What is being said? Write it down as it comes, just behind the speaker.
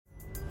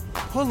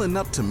Pulling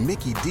up to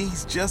Mickey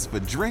D's just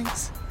for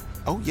drinks?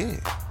 Oh yeah,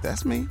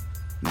 that's me.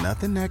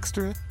 Nothing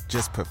extra,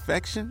 just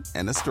perfection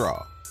and a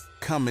straw.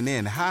 Coming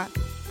in hot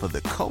for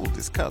the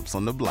coldest cups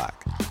on the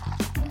block.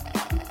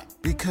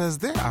 Because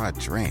there are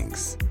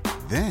drinks.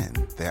 Then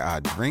there are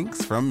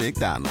drinks from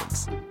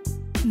McDonald's.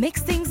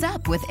 Mix things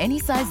up with any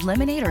size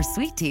lemonade or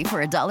sweet tea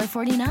for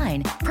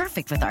 $1.49.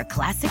 Perfect with our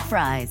classic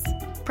fries.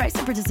 Price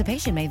and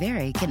participation may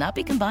vary. Cannot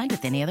be combined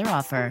with any other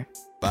offer.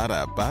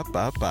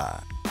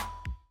 Ba-da-ba-ba-ba.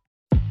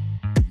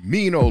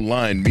 Mean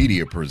Line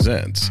Media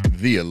presents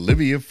the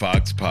Olivia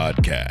Fox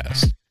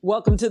Podcast.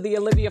 Welcome to the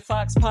Olivia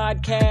Fox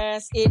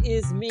Podcast. It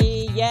is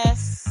me,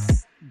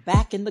 yes,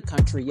 back in the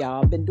country,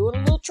 y'all. Been doing a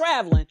little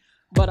traveling,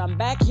 but I'm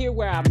back here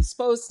where I'm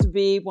supposed to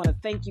be. Want to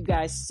thank you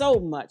guys so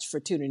much for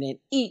tuning in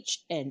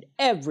each and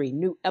every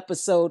new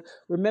episode.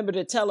 Remember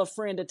to tell a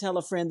friend,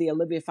 the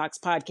Olivia Fox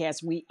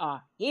Podcast. We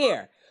are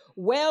here.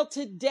 Well,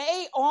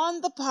 today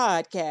on the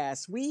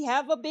podcast, we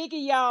have a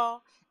biggie,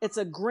 y'all. It's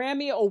a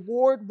Grammy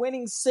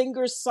award-winning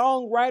singer,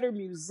 songwriter,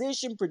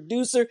 musician,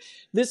 producer.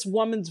 This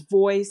woman's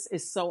voice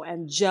is so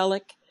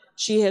angelic.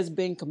 She has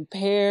been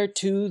compared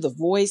to the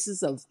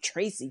voices of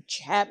Tracy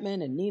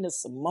Chapman and Nina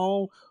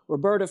Simone,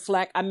 Roberta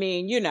Flack. I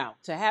mean, you know,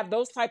 to have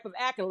those type of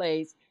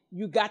accolades,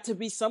 you got to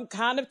be some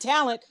kind of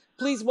talent.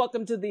 Please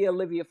welcome to the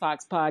Olivia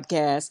Fox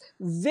Podcast,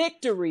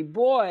 Victory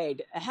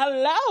Boyd.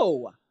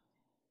 Hello.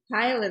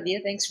 Hi, Olivia.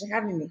 Thanks for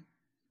having me.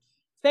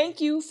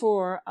 Thank you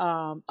for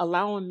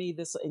allowing me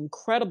this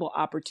incredible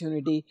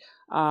opportunity.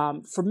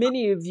 For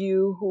many of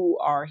you who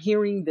are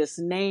hearing this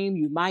name,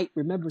 you might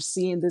remember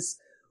seeing this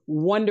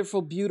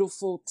wonderful,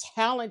 beautiful,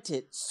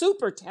 talented,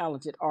 super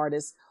talented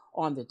artist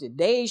on the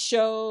Today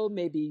Show.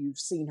 Maybe you've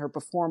seen her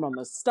perform on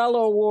the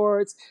Stellar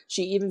Awards.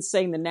 She even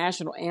sang the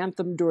national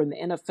anthem during the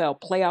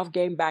NFL playoff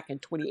game back in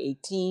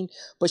 2018.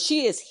 But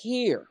she is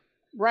here,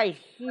 right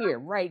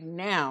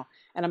now.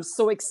 And I'm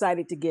so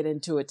excited to get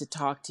into it, to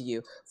talk to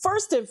you.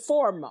 First and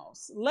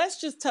foremost,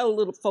 let's just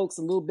tell folks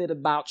a little bit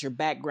about your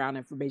background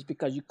information,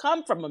 because you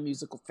come from a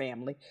musical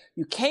family.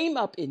 You came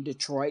up in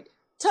Detroit.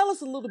 Tell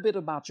us a little bit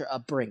about your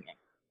upbringing.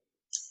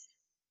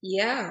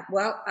 Yeah,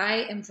 well,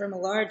 I am from a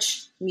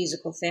large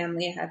musical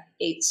family. I have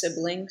 8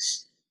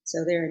 siblings.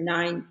 So there are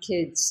 9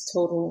 kids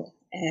total.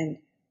 And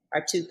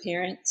our 2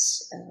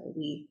 parents,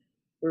 we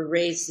were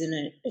raised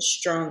in a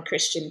strong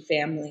Christian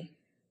family.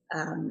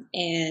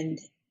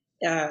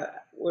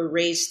 Were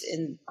raised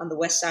on the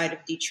west side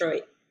of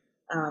Detroit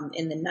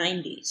in the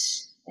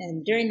 90s.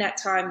 And during that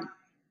time,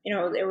 you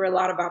know, there were a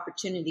lot of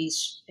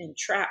opportunities and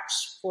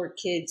traps for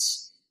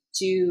kids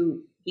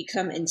to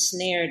become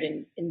ensnared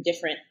in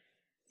different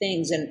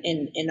things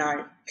in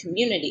our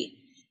community.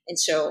 And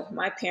so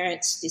my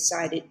parents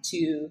decided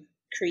to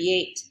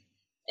create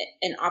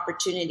an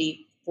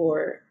opportunity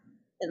for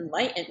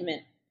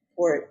enlightenment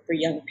for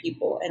young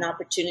people, an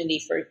opportunity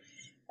for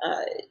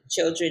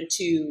children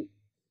to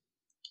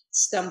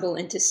stumble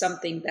into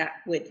something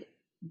that would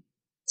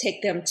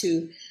take them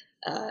to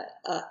a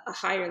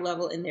higher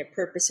level in their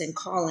purpose and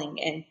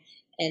calling.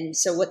 And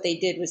so what they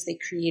did was they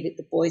created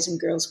the Boys and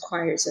Girls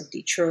Choirs of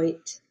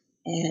Detroit.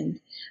 And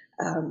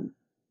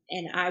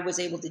I was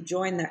able to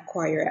join that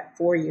choir at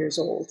 4 years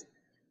old.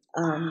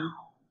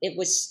 It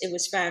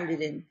was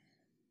founded in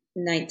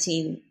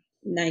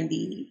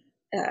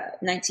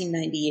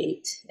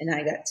 1998, and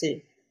I got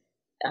to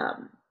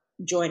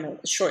join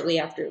shortly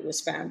after it was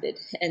founded.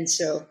 And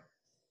so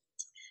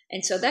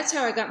that's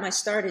how I got my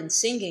start in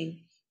singing.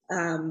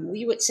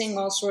 We would sing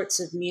all sorts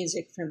of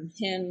music, from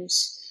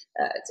hymns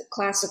to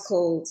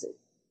classical, to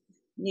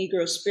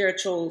Negro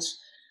spirituals,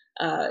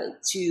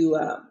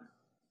 to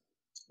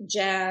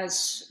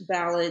jazz,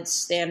 ballads,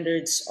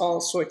 standards,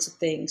 all sorts of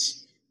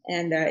things.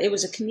 And it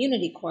was a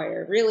community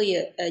choir, really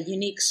a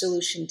unique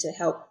solution to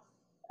help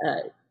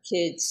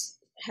kids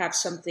have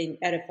something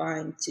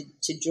edifying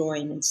to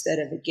join instead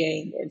of a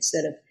gang, or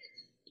instead of,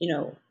 you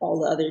know, all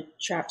the other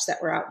traps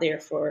that were out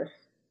there for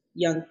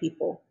young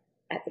people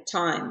at the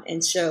time.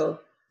 And so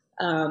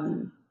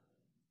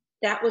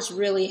that was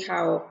really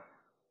how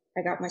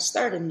I got my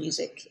start in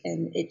music,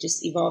 and it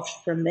just evolved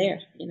from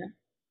there, you know.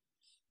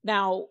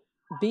 Now,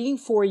 being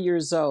 4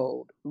 years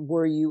old,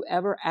 were you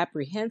ever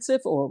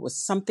apprehensive, or was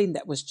something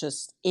that was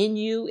just in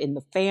you, in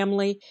the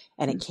family,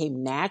 and it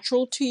came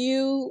natural to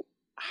you?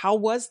 How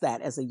was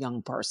that as a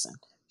young person?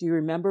 Do you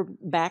remember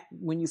back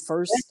when you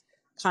first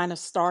kind of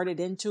started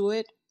into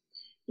it?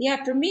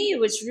 Yeah, for me, it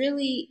was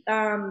really,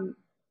 I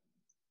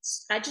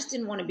just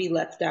didn't want to be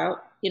left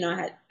out. You know,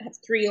 I have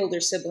 3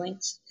 older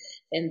siblings,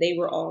 and they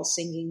were all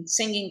singing.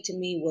 Singing to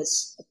me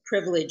was a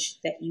privilege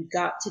that you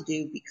got to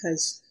do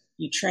because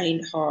you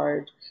trained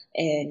hard,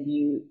 and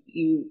you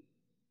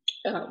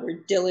were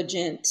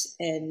diligent,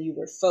 and you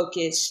were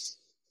focused,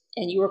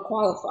 and you were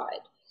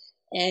qualified.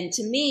 And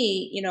to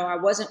me, you know, I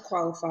wasn't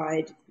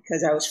qualified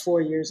because I was 4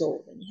 years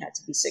old, and you had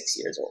to be 6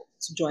 years old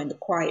to join the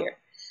choir.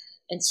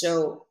 And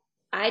so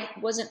I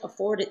wasn't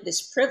afforded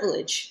this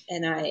privilege,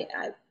 and I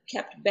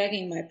kept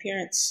begging my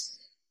parents,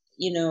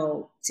 you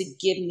know, to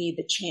give me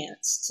the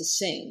chance to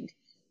sing.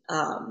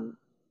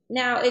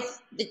 Now, if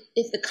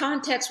the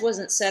context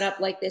wasn't set up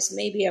like this,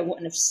 maybe I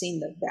wouldn't have seen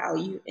the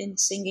value in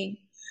singing.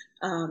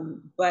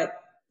 But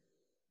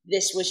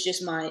this was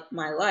just my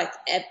life.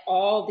 And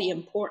all the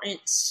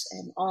importance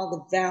and all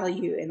the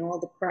value and all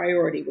the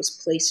priority was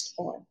placed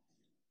on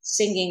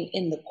singing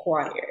in the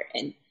choir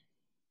and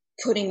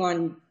putting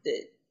on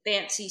the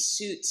fancy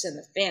suits and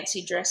the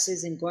fancy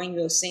dresses and going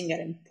to go sing at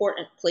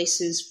important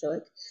places for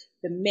like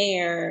the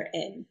mayor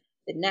and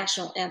the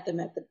national anthem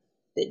at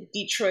the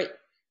Detroit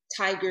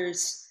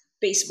Tigers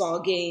baseball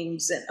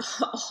games and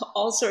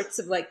all sorts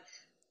of like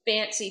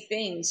fancy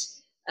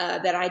things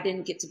that I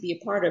didn't get to be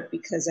a part of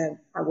because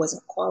I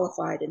wasn't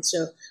qualified. And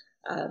so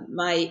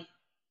my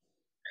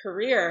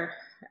career,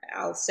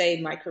 I'll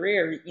say my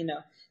career,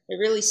 it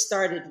really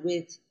started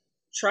with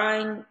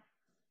trying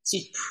to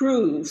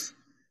prove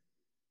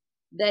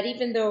that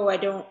even though I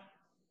don't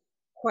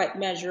quite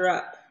measure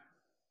up,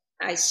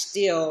 I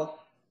still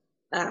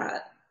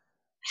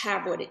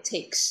have what it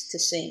takes to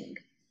sing.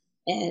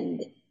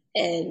 And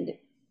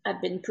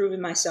I've been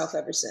proving myself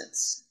ever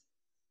since.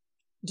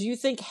 Do you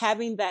think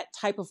having that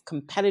type of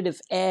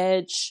competitive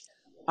edge,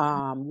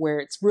 where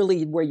it's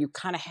really where you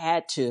kind of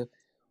had to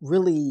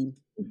really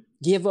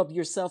give up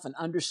yourself and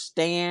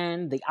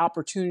understand the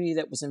opportunity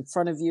that was in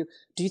front of you,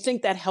 do you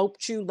think that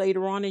helped you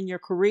later on in your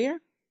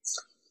career?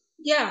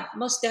 Yeah,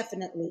 most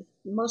definitely.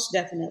 Most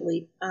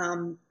definitely.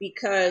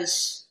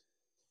 Because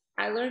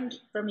I learned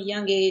from a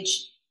young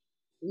age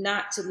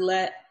not to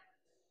let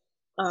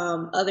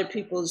other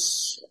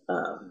people's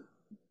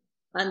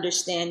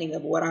understanding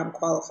of what I'm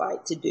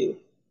qualified to do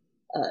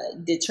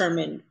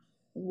determine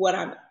what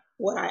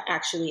I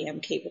actually am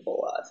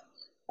capable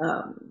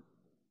of.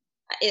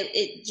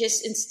 It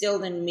just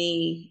instilled in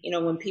me,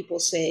 when people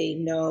say,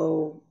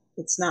 no,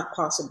 it's not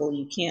possible,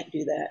 you can't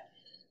do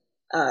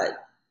that.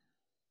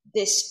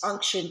 This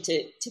unction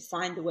to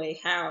find a way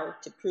how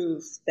to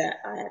prove that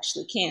I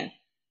actually can.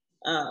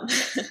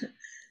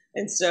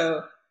 And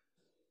so,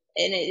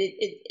 and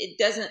it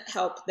doesn't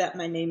help that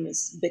my name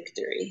is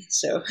Victory.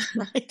 So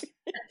right.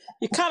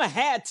 You kind of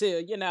had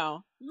to,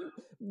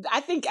 I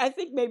think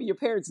maybe your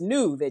parents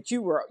knew that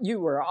you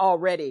were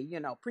already,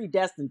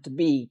 predestined to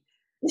be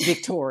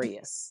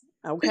victorious.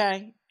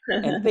 Okay.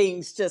 And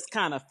things just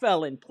kind of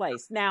fell in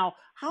place. Now,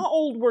 how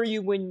old were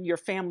you when your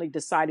family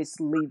decided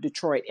to leave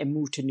Detroit and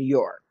move to New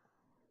York?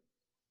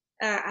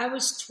 I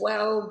was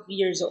 12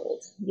 years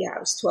old. Yeah, I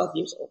was 12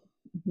 years old.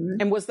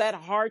 Mm-hmm. And was that a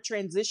hard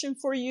transition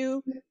for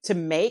you to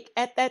make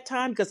at that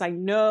time? Because I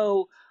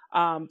know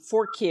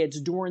for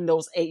kids during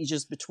those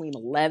ages between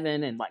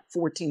 11 and like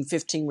 14,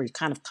 15, where you're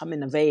kind of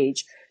coming of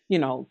age,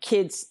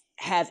 kids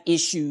have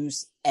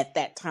issues at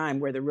that time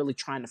where they're really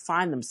trying to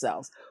find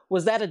themselves.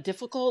 Was that a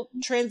difficult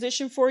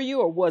transition for you,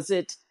 or was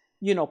it,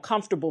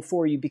 comfortable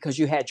for you because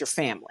you had your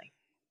family?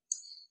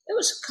 It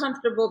was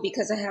comfortable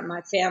because I had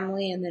my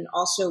family, and then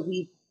also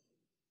we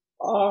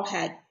all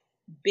had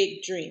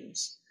big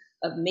dreams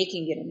of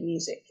making it in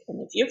music.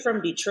 And if you're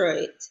from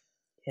Detroit,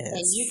 yes,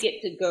 and you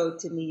get to go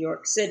to New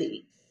York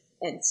City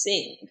and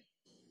sing,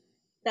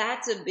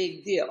 that's a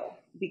big deal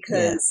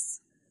because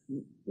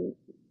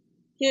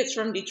kids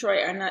from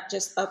Detroit are not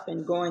just up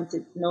and going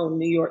to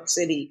New York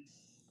City,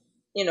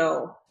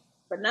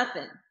 for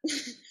nothing.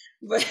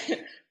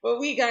 but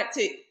we got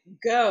to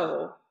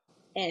go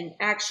and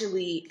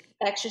actually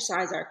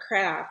exercise our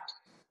craft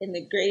in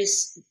the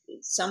greatest,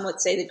 some would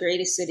say the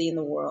greatest city in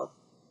the world.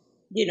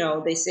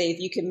 They say if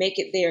you can make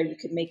it there, you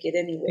can make it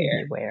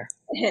anywhere.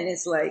 And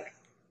it's like,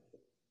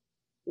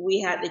 we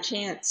had the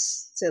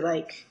chance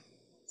to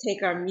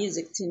take our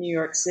music to New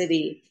York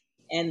City,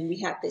 and we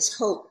had this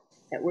hope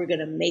that we're going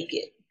to make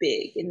it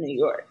big in New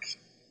York.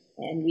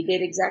 And we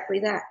did exactly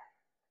that.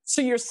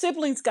 So your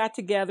siblings got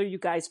together, you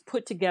guys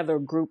put together a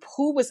group.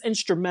 Who was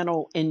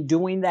instrumental in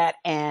doing that,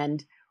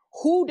 and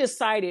who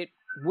decided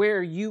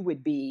where you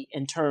would be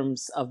in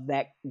terms of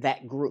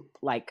that group?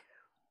 Like,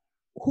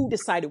 who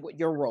decided what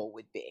your role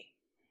would be?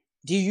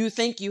 Do you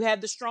think you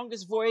had the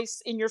strongest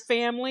voice in your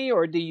family,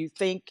 or do you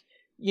think,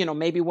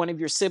 maybe one of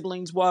your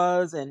siblings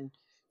was and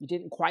you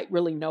didn't quite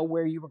really know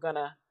where you were going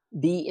to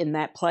be in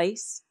that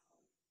place?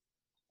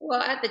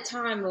 Well, at the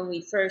time when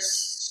we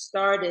first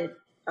started,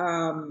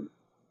 my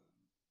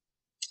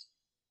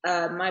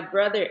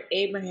brother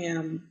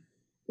Abraham,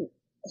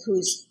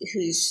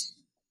 who's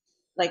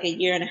like a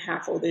year and a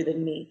half older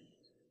than me,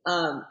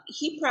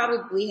 he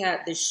probably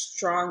had the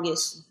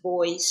strongest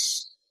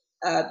voice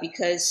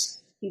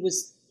because he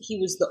was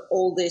the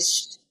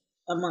oldest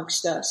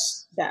amongst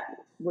us that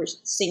were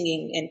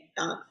singing, and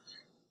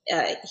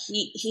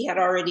he had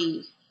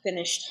already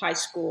finished high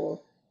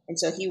school, and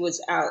so he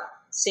was out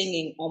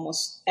singing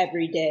almost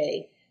every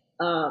day.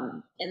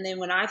 And then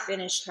when I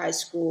finished high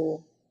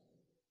school,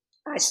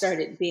 I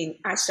started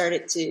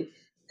to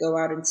go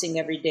out and sing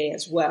every day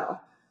as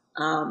well.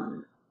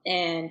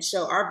 And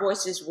so our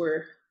voices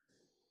were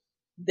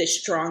the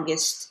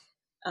strongest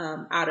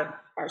out of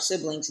our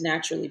siblings,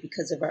 naturally,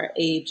 because of our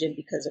age and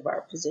because of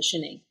our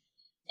positioning.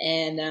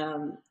 And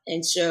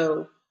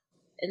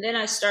then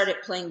I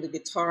started playing the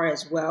guitar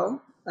as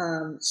well.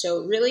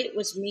 So really it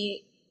was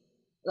me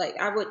like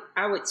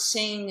I would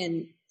sing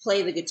and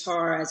play the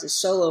guitar as a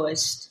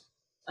soloist,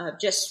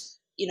 just,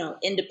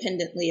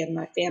 independently of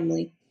my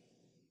family.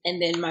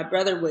 And then my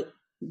brother would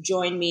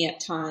join me at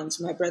times,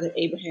 my brother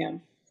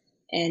Abraham,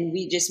 and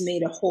we just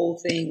made a whole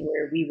thing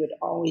where we would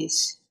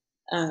always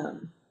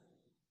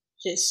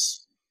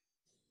just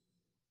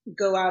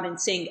go out and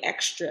sing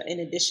extra in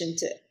addition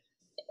to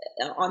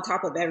on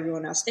top of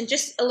everyone else. And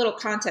just a little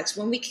context,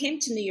 when we came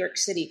to New York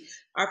City,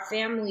 our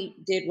family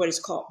did what is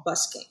called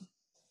busking.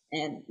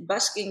 And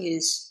busking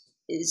is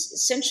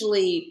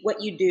essentially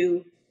what you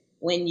do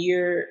when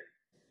you're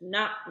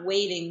not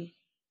waiting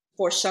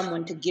for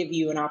someone to give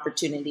you an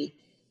opportunity.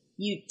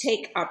 You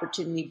take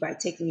opportunity by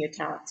taking your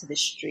talent to the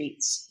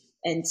streets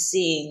and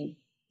seeing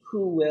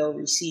who will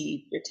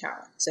receive your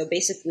talent. So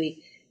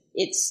basically,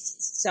 it's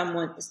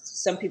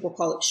some people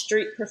call it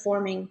street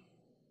performing.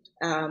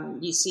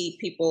 You see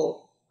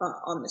people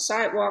on the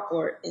sidewalk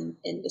or in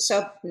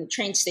the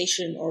train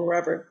station or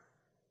wherever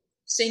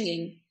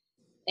singing,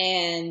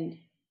 and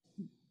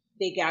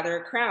they gather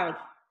a crowd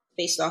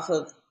based off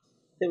of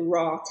the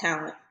raw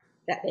talent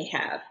that they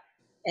have.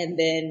 And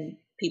then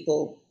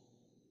people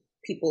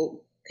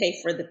pay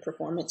for the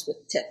performance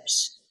with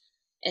tips.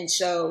 And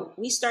so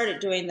we started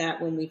doing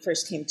that when we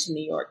first came to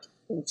New York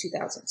in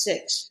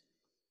 2006.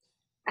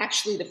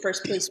 Actually, the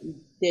first place we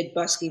did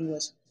busking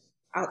was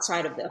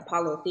outside of the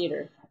Apollo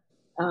Theater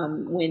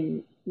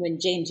when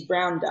James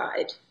Brown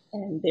died,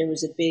 and there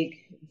was a big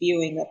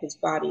viewing of his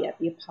body at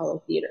the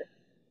Apollo Theater.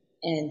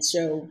 And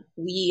so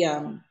we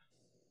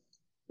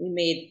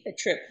made a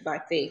trip by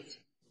faith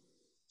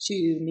to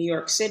New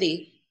York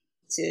City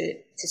to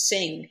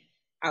sing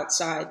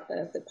outside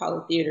of the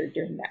Apollo Theater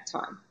during that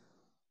time.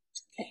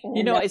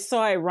 And it's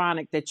so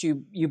ironic that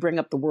you bring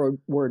up the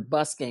word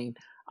busking.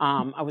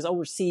 I was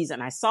overseas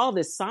and I saw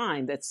this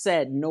sign that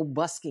said no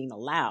busking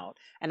allowed.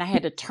 And I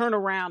had to turn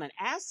around and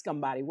ask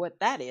somebody what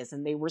that is.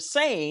 And they were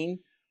saying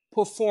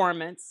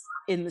performance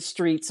in the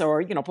streets,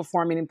 or,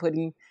 performing and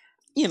putting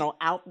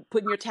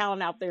your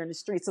talent out there in the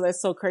streets. So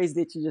that's so crazy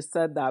that you just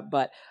said that.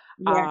 But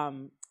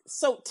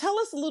so tell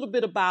us a little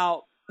bit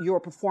about your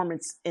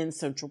performance in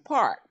Central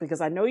Park,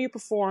 because I know you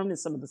performed in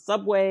some of the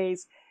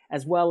subways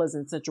as well as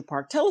in Central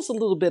Park. Tell us a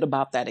little bit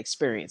about that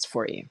experience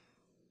for you.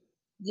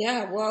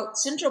 Yeah, well,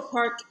 Central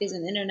Park is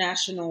an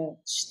international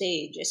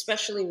stage,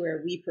 especially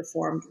where we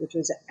performed, which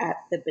was at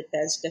the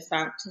Bethesda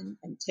Fountain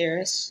and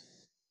Terrace.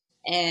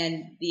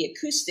 And the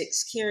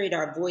acoustics carried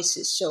our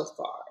voices so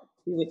far.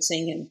 We would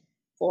sing in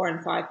 4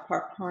 and 5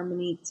 part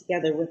harmony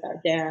together with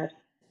our dad.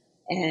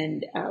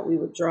 And we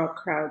would draw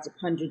crowds of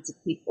hundreds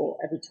of people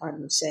every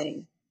time we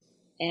sang.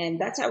 And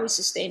that's how we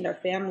sustained our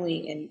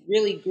family and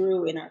really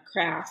grew in our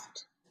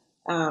craft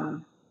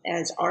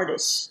as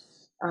artists.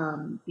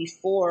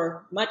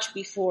 Much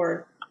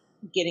before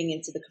getting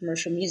into the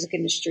commercial music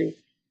industry,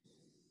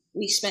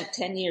 we spent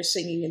 10 years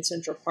singing in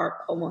Central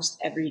Park almost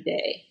every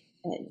day.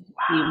 And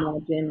you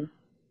imagine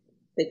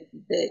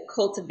the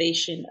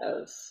cultivation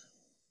of,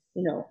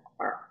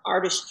 our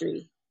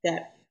artistry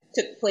that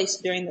took place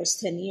during those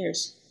 10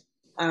 years.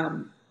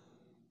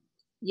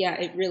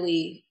 It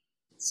really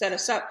set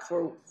us up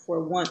for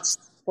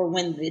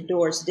when the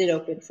doors did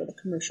open for the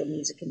commercial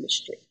music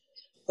industry.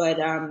 But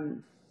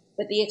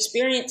the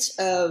experience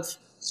of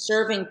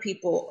serving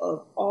people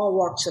of all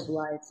walks of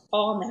life,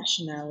 all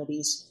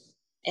nationalities,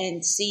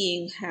 and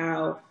seeing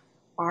how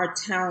our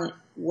talent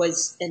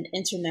was an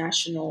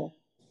international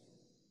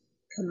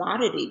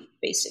commodity,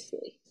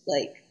 basically.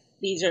 Like,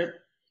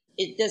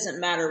 it doesn't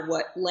matter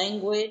what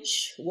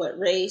language, what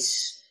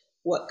race,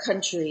 what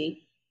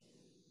country,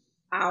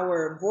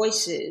 our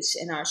voices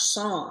and our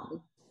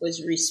song was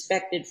a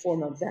respected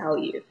form of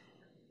value,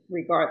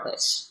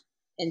 regardless.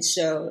 And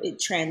so it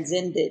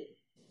transcended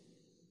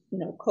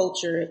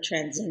culture, it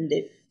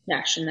transcended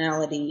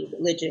nationality,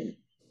 religion,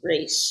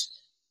 race,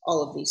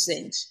 all of these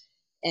things.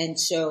 And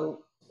so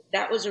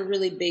that was a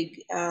really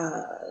big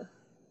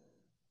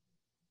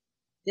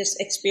this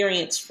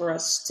experience for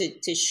us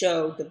to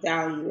show the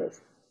value of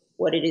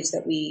what it is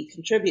that we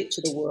contribute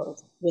to the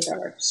world with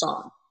our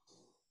song.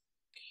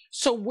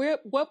 So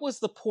what was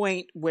the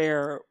point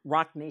where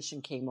Rock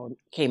Nation came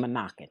a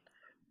knocking?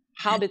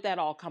 How did that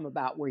all come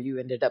about where you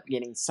ended up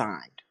getting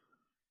signed?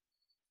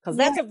 Because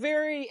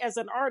as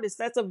an artist,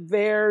 that's a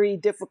very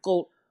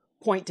difficult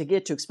point to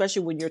get to,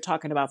 especially when you're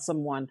talking about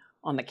someone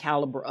on the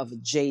caliber of a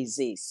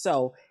Jay-Z.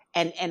 So,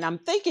 and I'm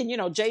thinking,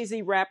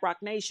 Jay-Z, rap, Rock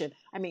Nation.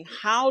 I mean,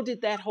 how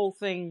did that whole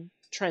thing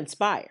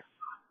transpire?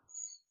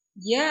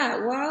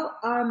 Yeah, well,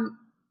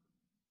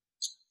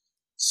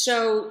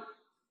 so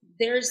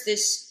there's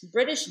this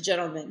British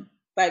gentleman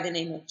by the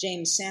name of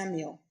James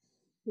Samuel,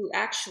 who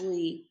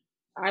actually,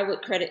 I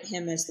would credit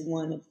him as the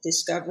one of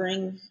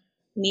discovering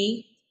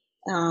me.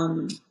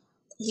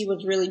 He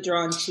was really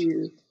drawn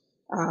to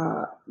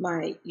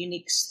my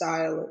unique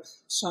style of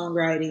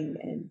songwriting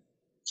and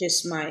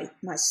just my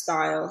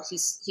style.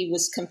 He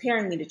was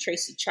comparing me to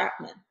Tracy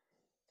Chapman.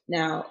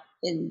 Now,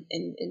 in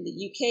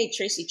the UK,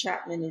 Tracy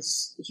Chapman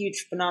is a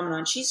huge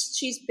phenomenon.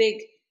 She's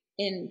big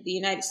in the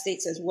United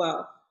States as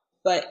well,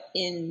 but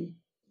in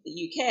the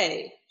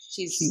UK.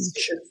 She's Huge.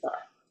 a superstar.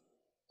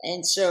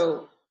 And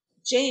so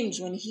James,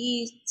 when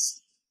he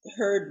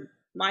heard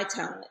my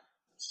talent,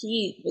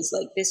 he was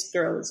like, this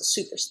girl is a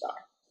superstar.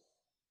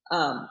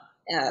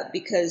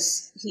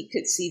 Because he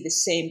could see the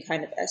same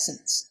kind of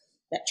essence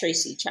that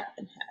Tracy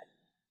Chapman had.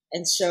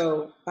 And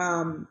so,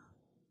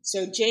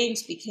 so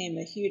James became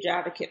a huge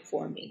advocate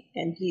for me,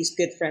 and he's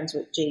good friends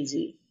with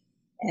Jay-Z.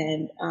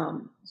 And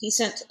he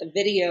sent a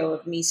video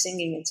of me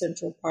singing in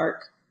Central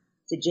Park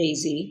to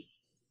Jay-Z,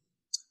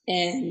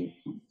 and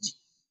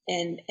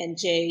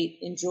Jay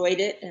enjoyed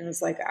it and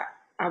was like,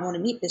 I want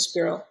to meet this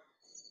girl.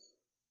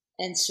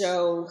 And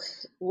so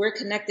we're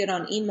connected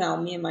on email.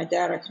 Me and my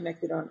dad are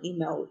connected on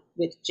email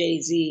with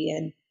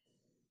Jay-Z,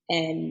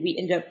 and we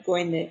end up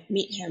going to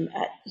meet him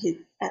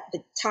at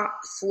the top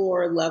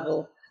floor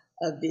level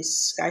of this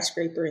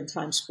skyscraper in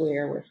Times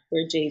Square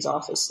where Jay's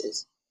office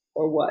is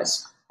or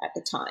was at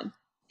the time.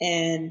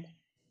 And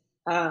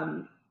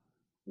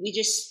we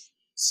just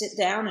sit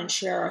down and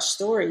share our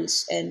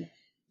stories. And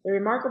the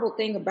remarkable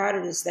thing about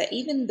it is that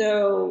even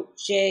though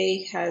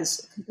Jay has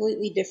a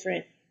completely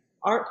different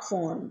art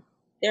form,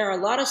 there are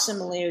a lot of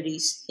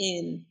similarities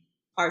in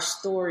our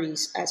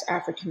stories as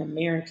African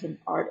American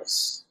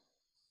artists.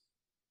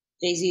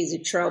 Jay-Z is a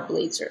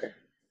trailblazer.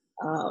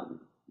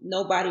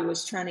 Nobody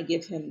was trying to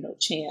give him no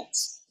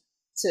chance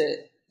to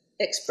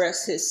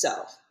express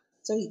himself.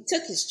 So he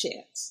took his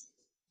chance.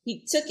 He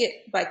took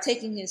it by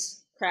taking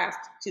his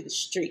craft to the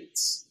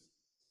streets.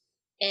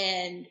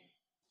 And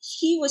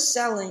he was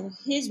selling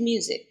his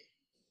music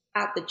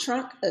out the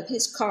trunk of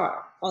his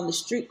car on the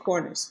street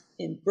corners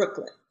in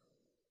Brooklyn.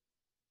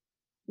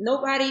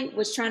 Nobody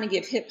was trying to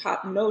give hip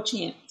hop no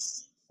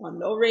chance on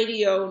no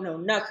radio, no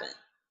nothing.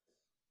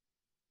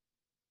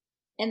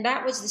 And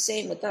that was the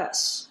same with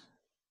us.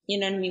 You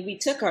know what I mean? We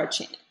took our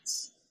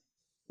chance.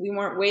 We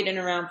weren't waiting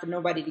around for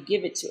nobody to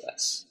give it to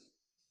us.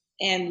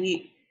 And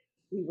we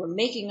were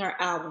making our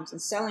albums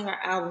and selling our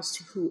albums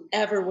to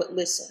whoever would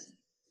listen.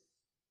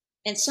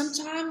 And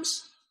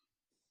sometimes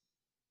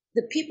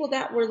the people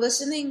that were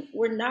listening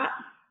were not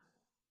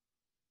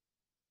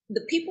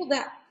the people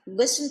that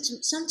listened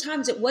to.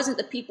 Sometimes it wasn't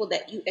the people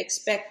that you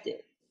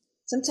expected.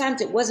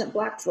 Sometimes it wasn't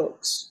Black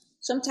folks.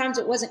 Sometimes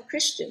it wasn't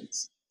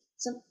Christians.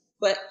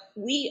 But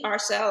we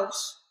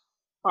ourselves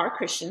are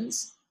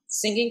Christians,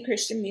 singing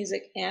Christian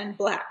music and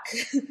Black.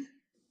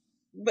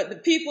 But the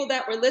people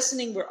that were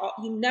listening were all,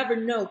 you never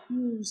know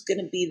who's going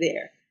to be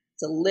there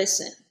to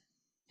listen.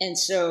 And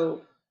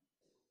so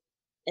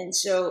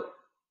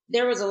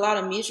there was a lot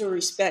of mutual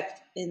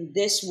respect in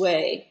this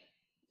way.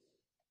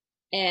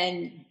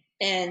 And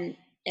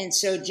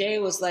so Jay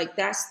was like,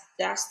 that's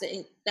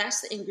the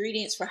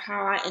ingredients for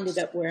how I ended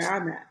up where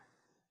I'm at.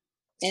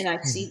 And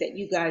I see that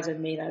you guys are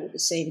made out of the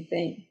same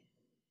thing.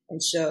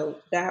 And so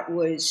that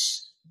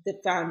was the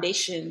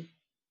foundation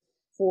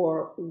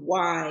for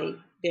why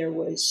there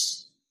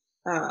was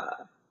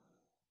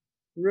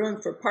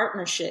room for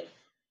partnership.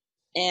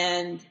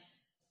 And,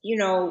 you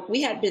know,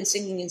 we had been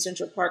singing in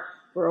Central Park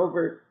for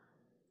over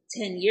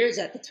 10 years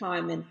at the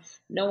time, and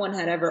no one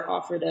had ever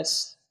offered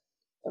us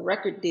a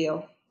record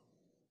deal.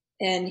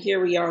 And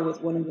here we are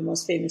with one of the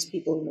most famous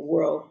people in the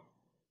world.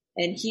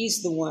 And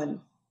he's the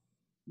one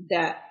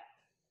that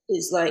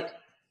is like,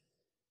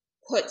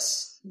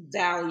 puts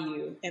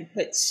value and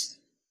puts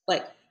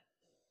like,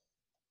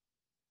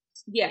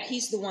 yeah,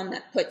 he's the one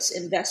that puts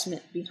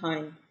investment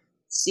behind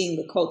seeing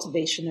the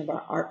cultivation of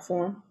our art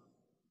form,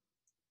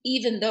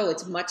 even though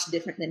it's much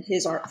different than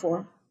his art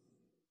form.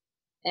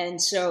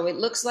 And so it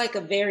looks like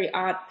a very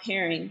odd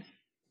pairing,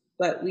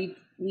 but we've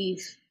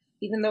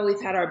even though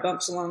we've had our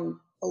bumps along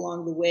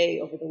the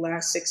way over the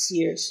last 6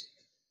 years,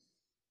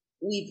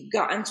 we've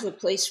gotten to a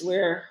place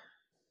where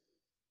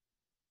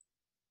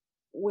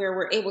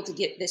we're able to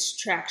get this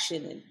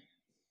traction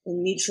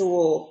and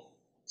mutual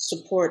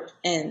support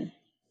and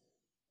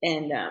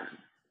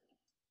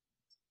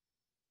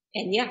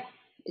yeah,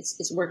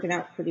 it's working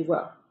out pretty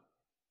well.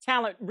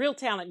 Real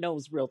talent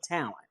knows real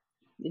talent.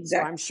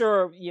 Exactly. So I'm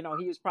sure, you know,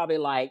 he was probably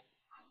like,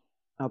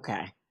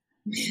 okay,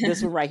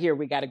 this one right here,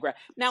 we got to grab.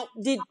 Now,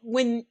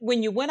 when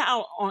you went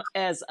out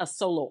as a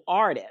solo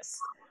artist,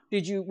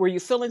 were you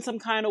feeling some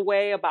kind of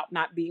way about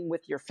not being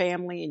with your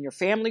family and your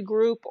family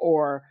group,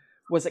 or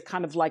was it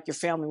kind of like your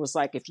family was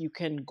like, if you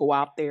can go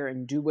out there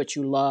and do what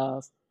you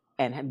love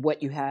and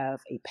what you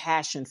have a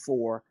passion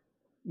for,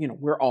 you know,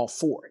 we're all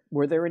for it?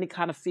 Were there any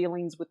kind of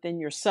feelings within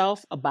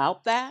yourself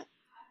about that?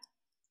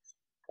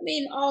 I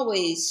mean,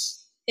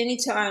 always,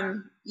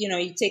 anytime, you know,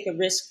 you take a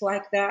risk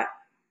like that,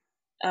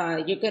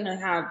 you're going to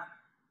have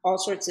all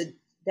sorts of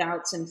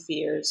doubts and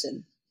fears.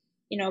 And,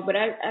 you know, but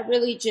I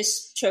really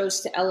just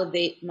chose to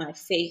elevate my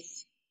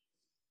faith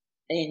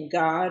in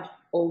God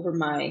over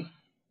my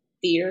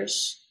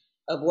fears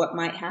of what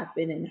might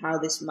happen and how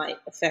this might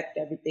affect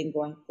everything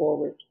going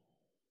forward.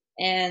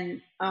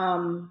 And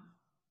I'm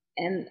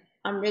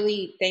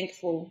really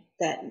thankful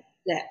that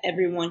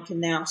everyone can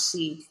now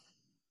see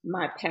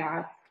my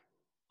path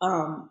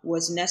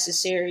was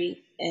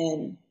necessary,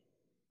 and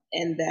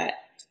that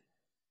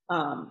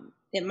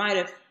it might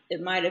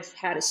it might have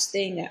had a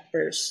sting at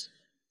first,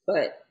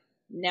 but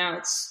now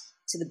it's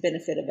to the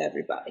benefit of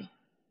everybody.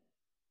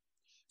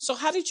 So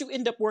how did you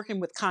end up working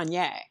with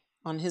Kanye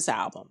on his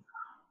album?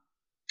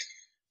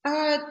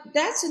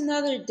 That's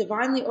another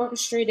divinely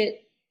orchestrated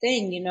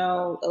thing. You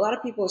know, a lot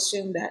of people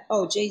assume that,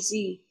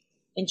 Jay-Z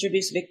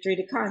introduced Victory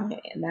to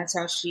Kanye, and that's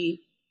how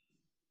she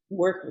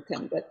worked with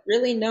him. But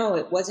really, no,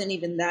 it wasn't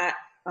even that.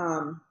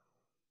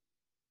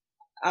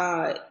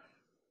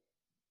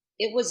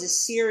 It was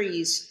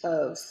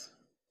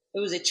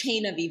a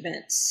chain of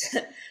events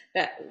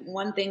that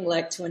one thing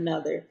led to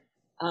another.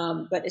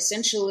 But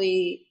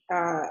essentially,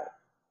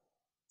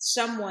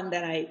 someone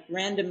that I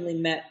randomly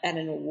met at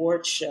an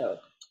award show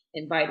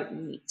invited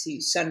me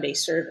to Sunday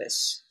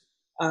service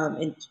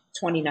in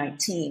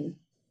 2019,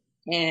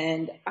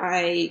 and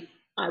I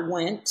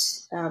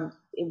went.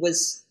 It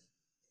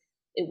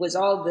was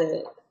all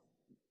the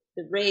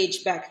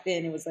rage back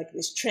then. It was like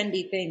this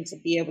trendy thing to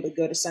be able to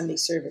go to Sunday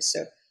service.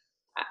 So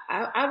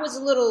I was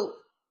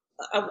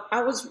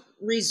I was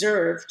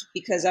reserved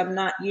because I'm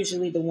not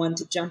usually the one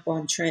to jump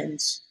on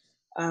trends.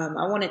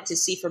 I wanted to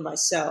see for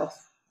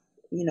myself,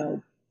 you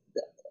know,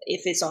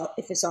 if it's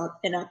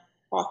an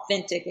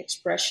authentic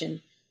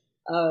expression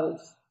of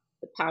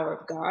the power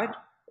of God,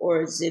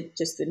 or is it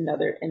just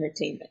another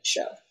entertainment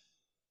show?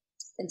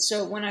 And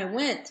so when I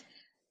went,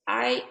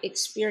 I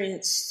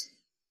experienced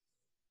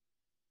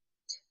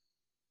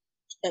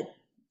a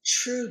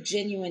true,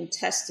 genuine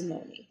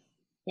testimony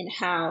in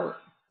how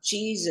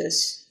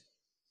Jesus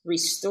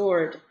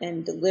restored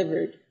and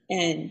delivered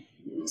and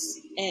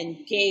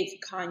gave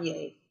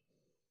Kanye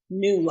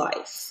new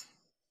life.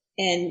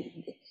 And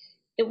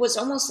it was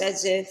almost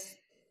as if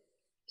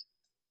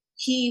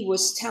he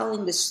was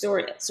telling the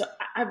story. So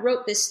I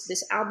wrote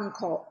this album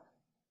called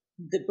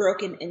The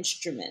Broken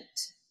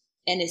Instrument,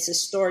 and it's a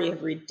story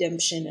of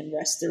redemption and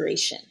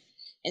restoration.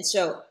 And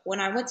so when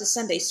I went to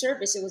Sunday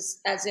service, it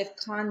was as if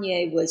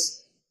Kanye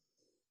was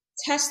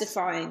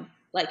testifying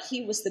like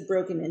he was the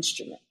broken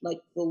instrument,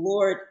 like the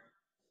Lord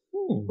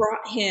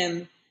brought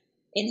him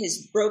in his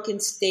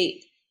broken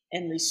state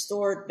and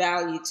restored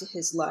value to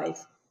his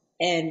life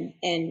and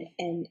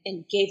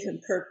gave him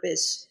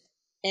purpose.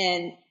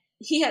 And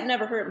he had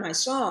never heard my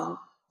song,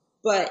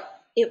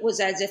 but it was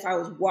as if I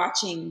was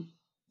watching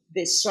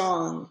this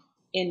song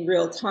in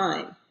real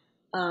time.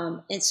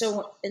 And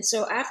so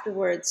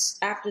afterwards,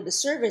 after the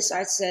service,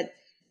 I said,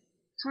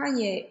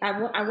 Kanye,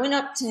 I went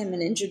up to him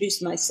and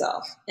introduced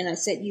myself. And I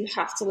said, you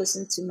have to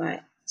listen to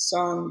my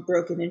song,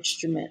 Broken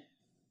Instrument,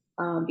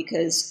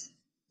 because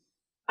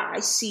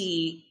I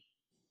see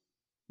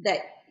that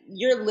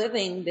you're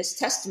living this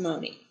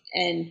testimony.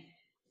 And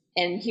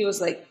he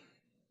was like,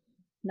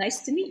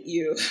 nice to meet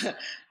you.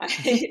 I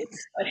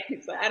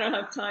don't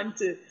have time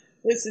to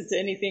listen to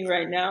anything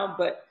right now,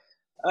 but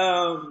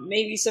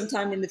maybe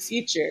sometime in the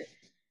future.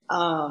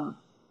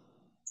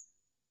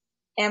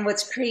 And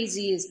what's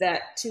crazy is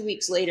that 2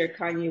 weeks later,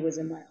 Kanye was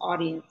in my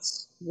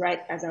audience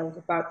right as I was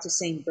about to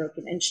sing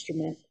Broken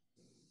Instrument.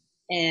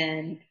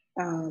 And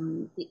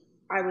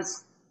I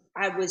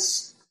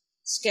was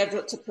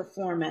scheduled to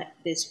perform at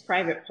this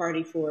private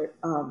party for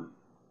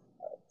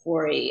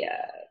a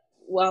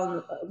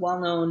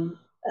well-known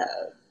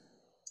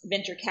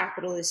venture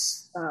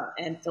capitalist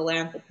and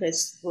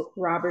philanthropist,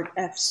 Robert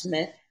F.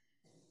 Smith.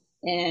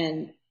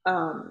 And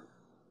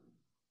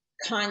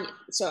Kanye,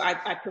 so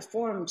I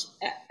performed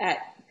at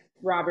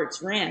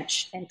Robert's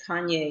ranch, and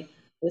Kanye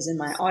was in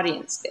my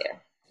audience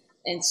there.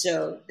 And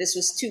so this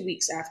was 2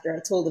 weeks after I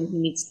told him he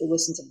needs to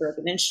listen to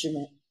Broken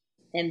Instrument.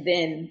 And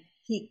then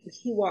he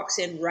walks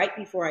in right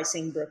before I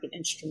sing Broken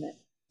Instrument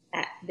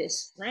at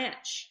this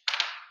ranch.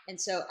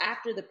 And so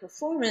after the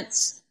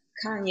performance,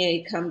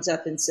 Kanye comes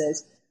up and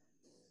says,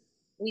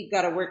 we've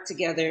got to work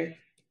together.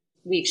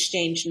 We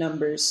exchange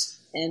numbers,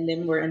 and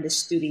then we're in the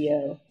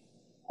studio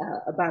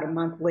about a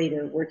month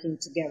later working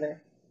together.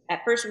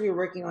 At first we were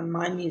working on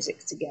my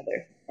music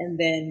together, and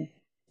then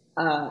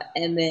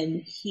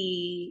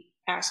he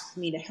asked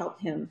me to help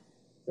him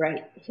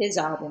write his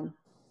album,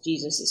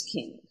 Jesus is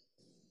King.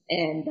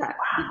 And that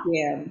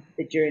began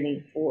the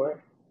journey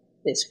for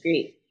this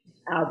great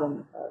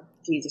album of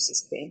Jesus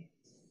is King.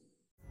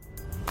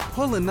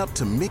 Pulling up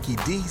to Mickey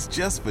D's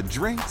just for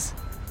drinks?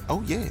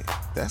 Oh yeah,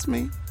 that's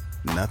me.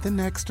 Nothing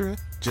extra,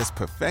 just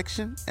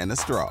perfection and a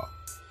straw.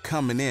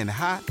 Coming in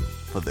hot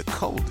for the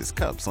coldest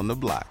cups on the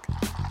block.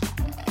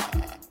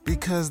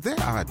 Because there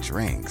are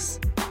drinks.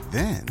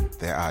 Then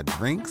there are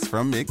drinks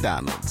from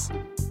McDonald's.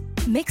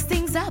 Mix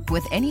things up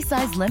with any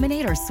size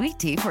lemonade or sweet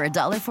tea for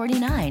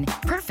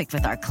 $1.49. Perfect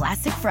with our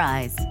classic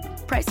fries.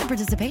 Price and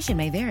participation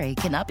may vary.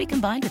 Cannot be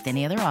combined with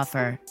any other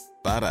offer.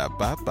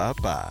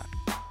 Ba-da-ba-ba-ba.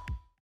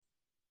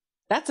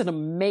 That's an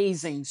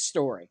amazing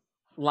story.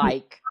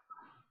 Like,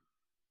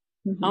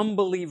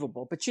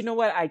 unbelievable. But you know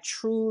what? I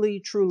truly,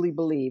 truly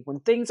believe when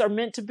things are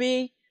meant to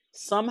be,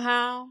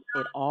 somehow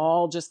it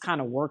all just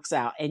kind of works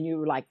out. And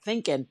you're like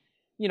thinking,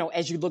 you know,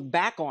 as you look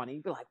back on it,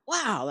 you'd be like,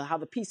 wow, how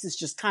the pieces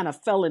just kind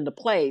of fell into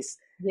place.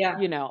 Yeah.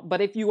 You know,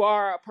 but if you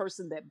are a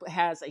person that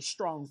has a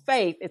strong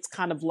faith, it's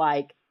kind of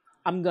like,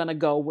 I'm going to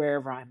go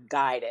wherever I'm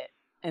guided.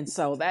 And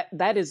so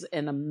that is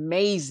an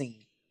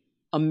amazing,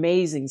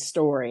 amazing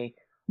story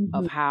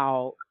of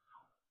how,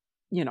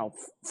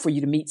 for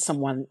you to meet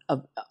someone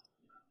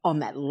on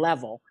that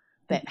level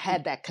that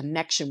had that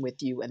connection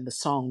with you and the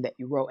song that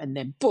you wrote, and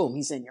then boom,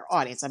 he's in your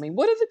audience. I mean,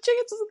 what are the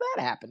chances of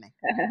that happening?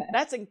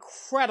 That's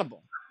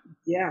incredible.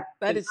 Yeah.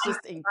 That is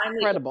just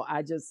incredible.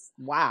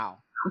 Wow.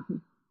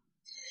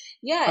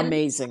 Yeah.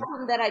 Amazing. And the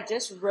album that I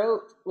just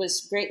wrote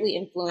was greatly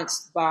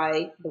influenced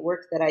by the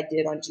work that I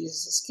did on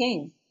Jesus is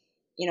King.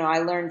 I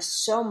learned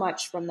so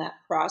much from that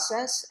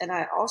process. And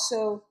I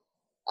also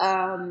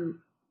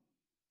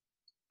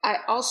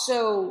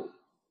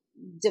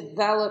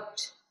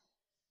developed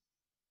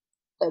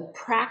a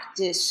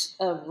practice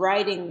of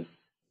writing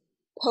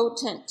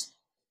potent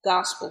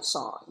gospel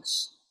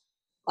songs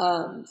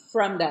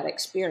from that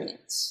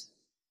experience.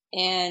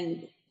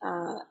 And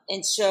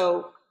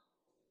so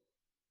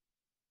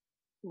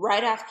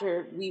right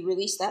after we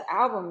released that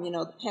album,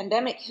 the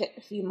pandemic hit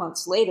a few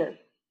months later,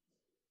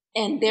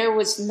 and there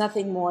was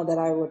nothing more that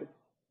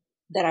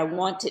I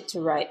wanted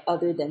to write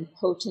other than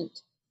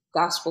potent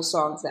gospel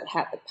songs that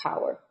had the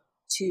power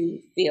to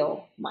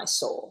fill my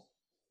soul.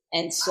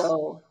 And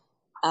so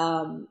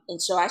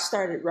I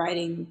started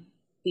writing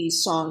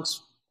these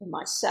songs for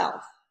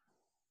myself.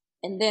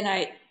 And then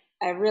I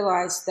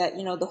realized that,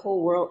 the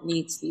whole world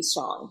needs these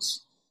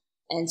songs.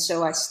 And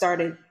so I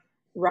started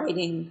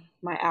writing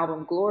my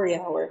album Glory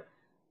Hour.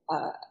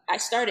 I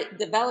started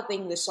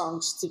developing the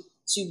songs to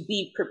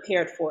be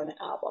prepared for an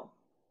album.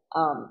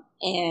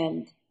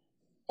 And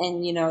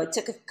it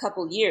took a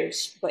couple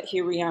years, but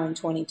here we are in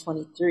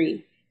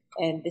 2023.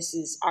 And this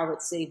is, I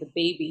would say, the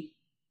baby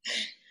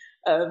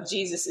of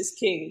Jesus is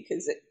King,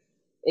 because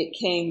it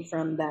came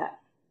from that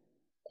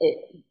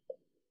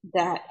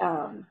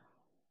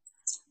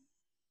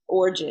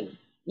origin,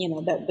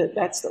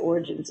 that's the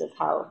origins of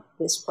how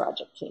this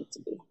project came to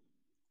be.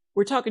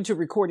 We're talking to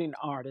recording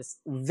artist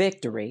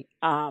Victory.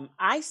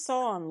 I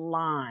saw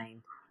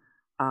online,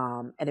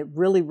 and it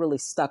really, really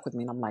stuck with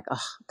me. And I'm like,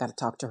 got to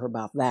talk to her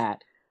about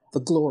that. The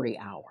Glory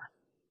Hour.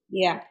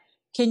 Yeah.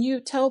 Can you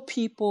tell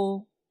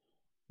people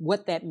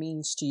what that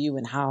means to you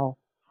and how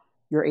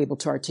you're able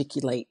to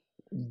articulate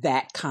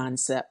that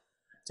concept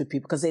to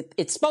people? Because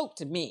it spoke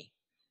to me.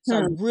 So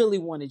I really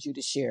wanted you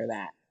to share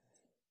that.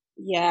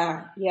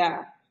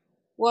 Yeah.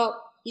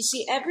 Well, you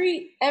see,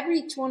 every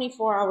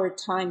 24-hour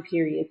time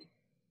period,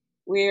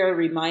 we are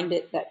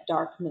reminded that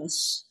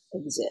darkness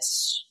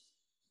exists.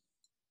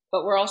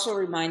 But we're also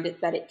reminded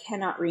that it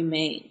cannot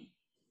remain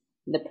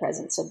in the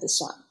presence of the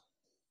sun.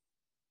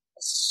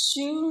 As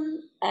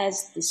soon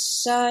as the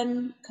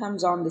sun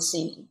comes on the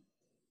scene,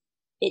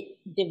 it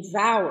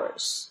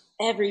devours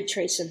every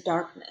trace of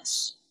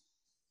darkness.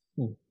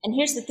 And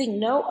here's the thing,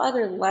 no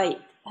other light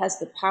has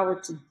the power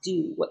to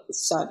do what the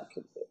sun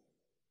can do.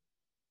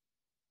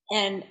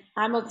 And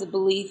I'm of the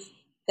belief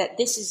that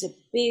this is a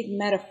big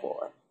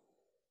metaphor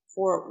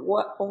for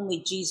what only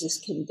Jesus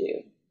can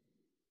do.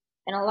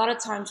 And a lot of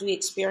times we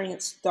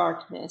experience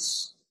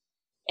darkness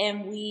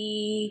and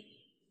we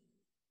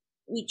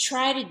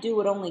try to do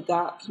what only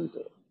God can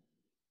do.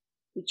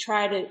 We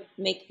try to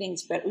make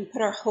things better. We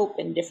put our hope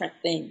in different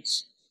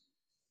things.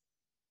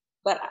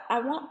 But I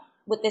want,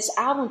 with this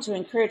album, to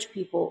encourage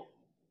people,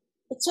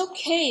 it's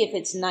okay if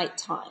it's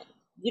nighttime.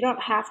 You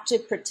don't have to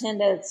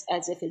pretend as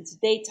if it's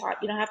daytime.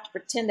 You don't have to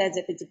pretend as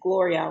if it's a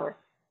glory hour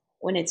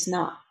when it's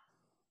not.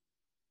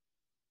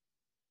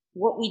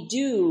 What we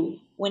do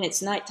when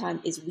it's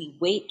nighttime is we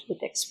wait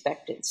with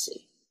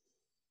expectancy.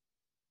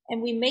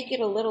 And we make it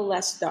a little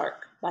less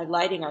dark by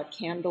lighting our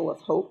candle of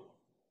hope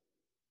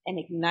and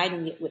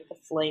igniting it with the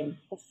flame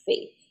of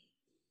faith.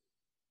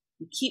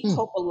 We keep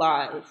hope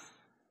alive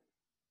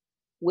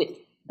with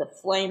the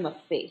flame of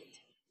faith.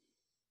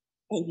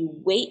 And you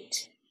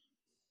wait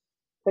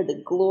for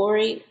the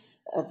glory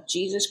of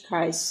Jesus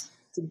Christ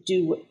to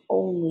do what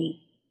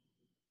only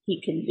he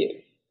can do.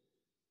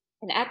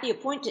 And at the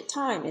appointed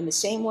time, in the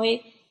same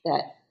way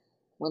that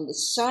when the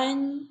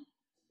sun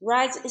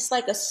rises, it's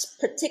like a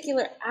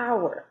particular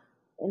hour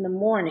in the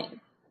morning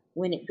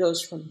when it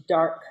goes from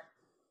dark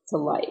to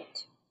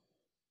light.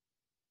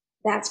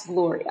 That's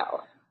glory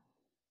hour.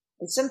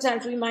 And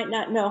sometimes we might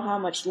not know how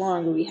much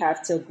longer we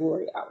have till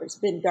glory hour. It's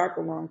been dark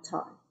a long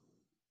time.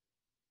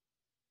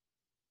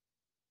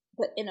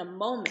 But in a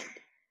moment,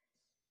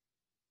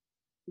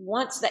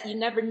 once that, you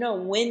never know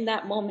when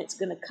that moment's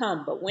going to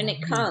come, but when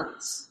it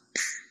comes,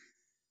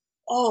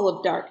 all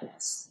of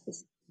darkness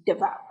is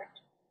devoured.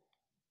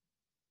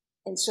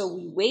 And so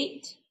we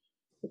wait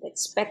with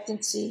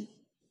expectancy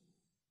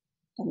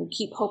and we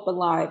keep hope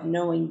alive,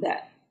 knowing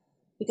that,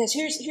 because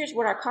here's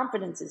what our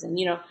confidence is. And,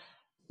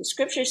 the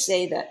scriptures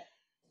say that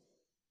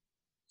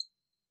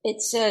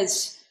it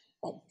says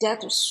that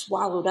death was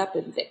swallowed up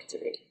in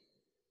victory.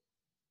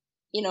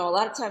 A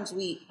lot of times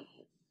we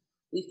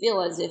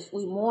feel as if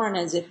we mourn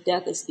as if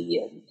death is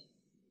the end.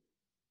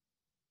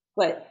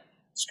 But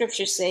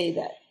scriptures say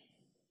that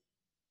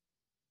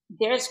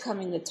there's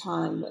coming a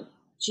time when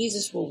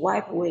Jesus will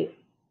wipe away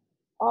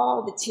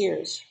all the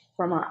tears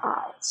from our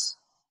eyes.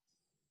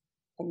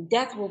 and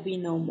death will be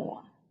no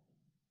more.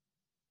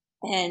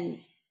 And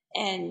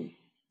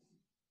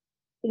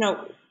you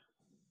know,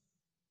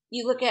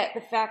 you look at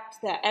the fact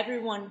that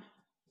everyone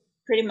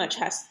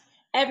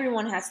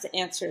has to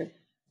answer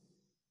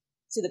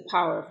to the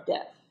power of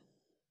death.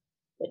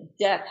 But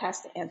death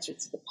has to answer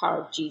to the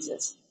power of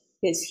Jesus,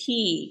 because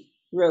he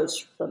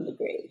rose from the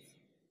grave.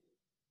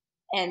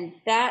 And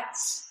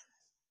that's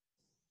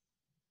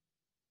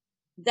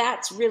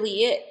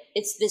really it.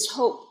 It's this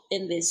hope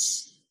in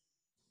this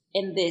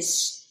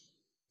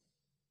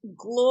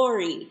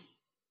glory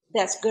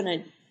that's going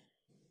to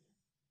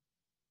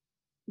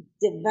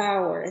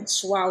devour and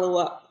swallow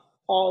up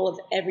all of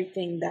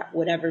everything that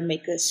would ever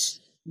make us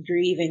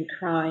grieve and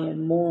cry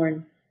and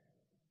mourn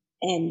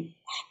and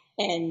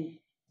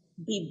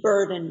be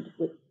burdened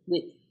with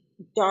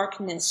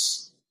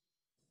darkness.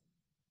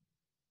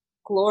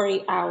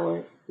 Glory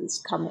hour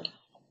is coming.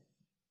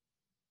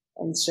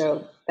 And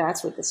so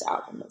that's what this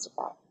album is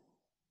about.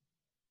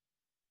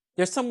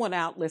 There's someone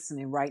out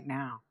listening right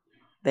now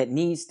that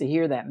needs to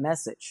hear that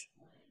message.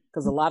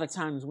 Because a lot of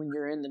times when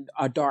you're in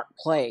a dark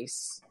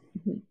place,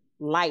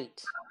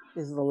 light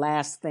is the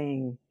last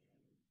thing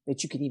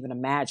that you can even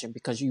imagine,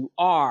 because you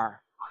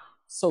are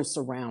so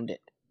surrounded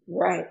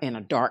in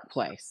a dark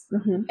place.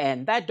 Mm-hmm.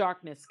 And that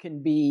darkness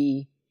can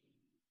be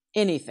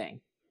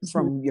anything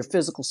from your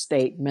physical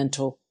state,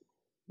 mental,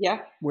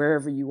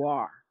 wherever you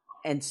are.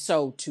 And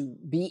so to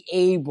be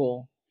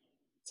able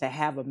to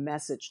have a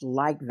message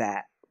like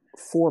that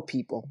for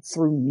people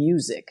through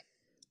music,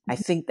 I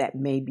think that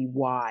may be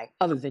why,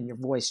 other than your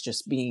voice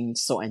just being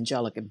so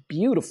angelic and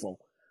beautiful,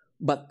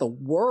 but the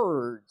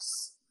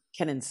words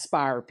can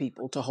inspire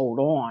people to hold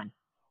on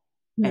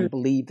and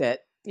believe that,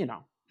 you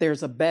know,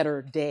 there's a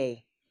better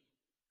day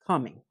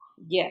coming.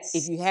 Yes.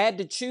 If you had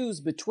to choose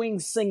between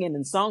singing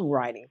and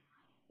songwriting,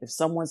 if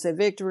someone said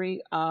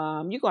victory,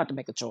 you're going to have to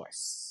make a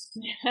choice.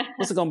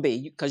 What's it going to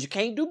be? Because you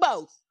can't do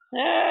both.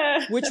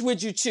 Which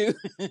would you choose?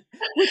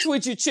 Which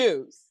would you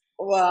choose?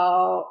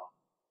 Well,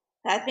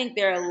 I think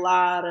there are a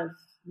lot of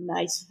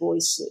nice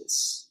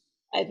voices.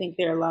 I think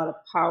there are a lot of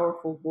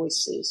powerful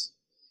voices.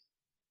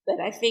 But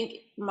I think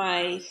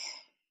my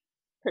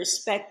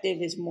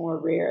perspective is more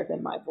rare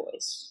than my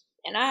voice.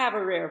 And I have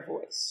a rare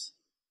voice.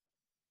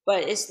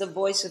 But it's the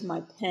voice of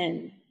my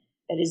pen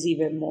that is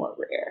even more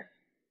rare.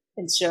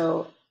 And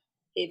so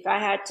if I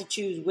had to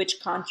choose which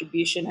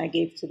contribution I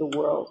gave to the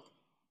world,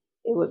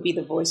 it would be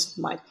the voice of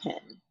my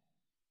pen.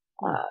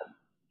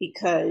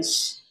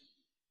 Because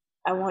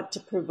I want to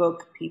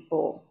provoke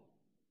people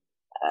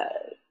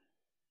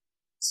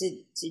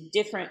to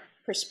different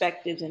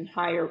perspectives and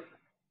higher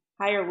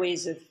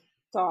ways of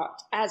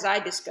thought as I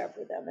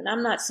discover them. And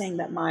I'm not saying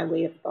that my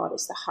way of thought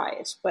is the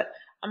highest, but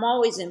I'm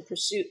always in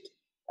pursuit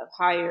of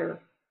higher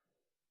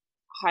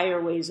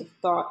ways of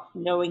thought,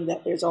 knowing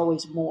that there's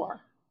always more.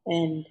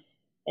 And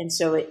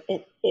so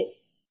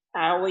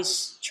I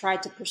always try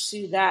to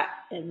pursue that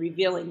and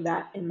revealing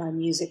that in my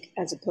music,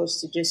 as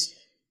opposed to just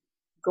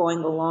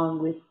going along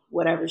with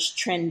whatever's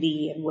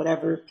trendy and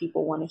whatever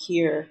people want to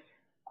hear.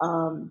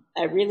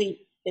 I really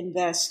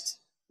invest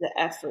the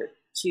effort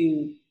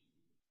to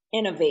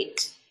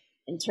innovate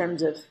in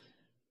terms of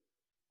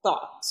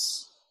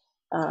thoughts,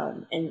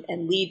 and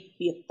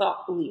be a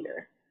thought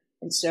leader.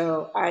 And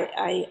so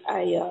I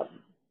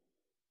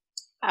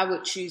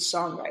would choose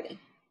songwriting.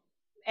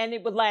 And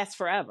it would last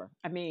forever.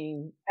 I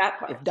mean,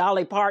 if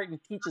Dolly Parton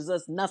teaches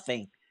us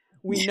nothing,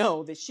 we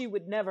know that she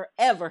would never,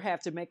 ever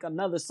have to make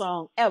another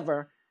song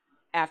ever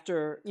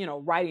after, you know,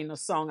 writing a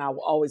song, I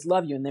Will Always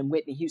Love You, and then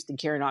Whitney Houston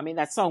carrying on. I mean,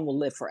 that song will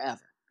live forever.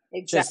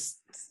 Exactly. Just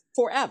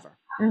forever.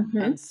 Mm-hmm.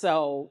 And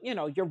so, you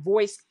know, your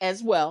voice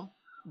as well,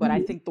 but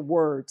I think the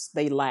words,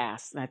 they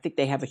last. And I think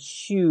they have a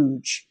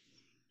huge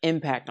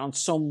impact on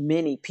so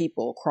many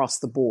people across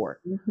the board.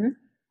 Mm-hmm.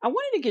 I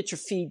wanted to get your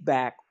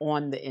feedback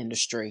on the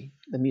industry,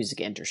 the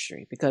music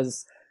industry,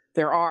 because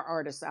there are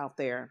artists out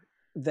there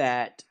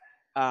that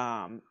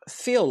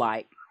feel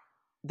like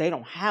they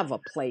don't have a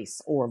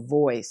place or a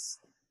voice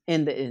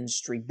in the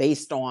industry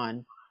based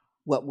on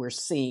what we're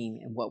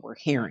seeing and what we're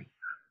hearing.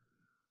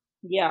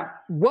 Yeah.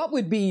 What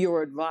would be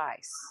your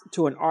advice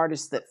to an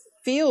artist that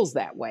feels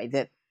that way,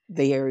 that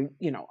they are,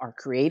 you know, are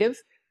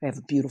creative, they have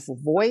a beautiful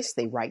voice,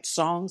 they write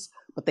songs,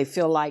 but they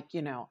feel like,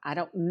 you know, I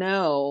don't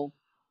know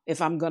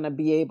if I'm going to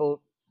be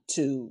able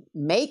to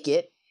make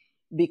it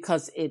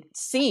because it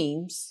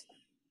seems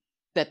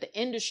that the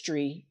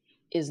industry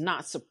is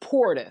not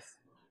supportive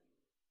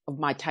of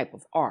my type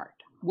of art.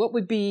 What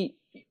would be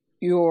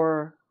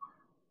your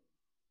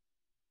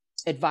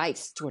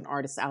advice to an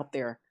artist out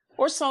there,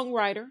 or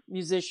songwriter,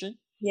 musician?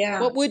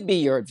 Yeah. What would be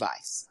your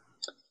advice?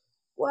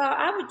 Well,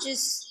 I would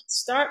just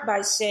start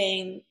by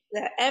saying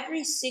that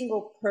every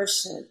single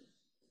person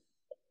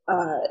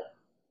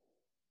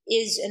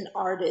is an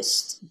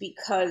artist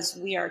because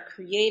we are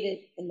created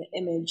in the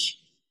image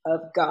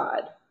of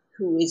God,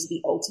 who is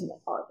the ultimate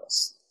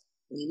artist.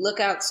 You look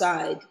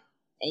outside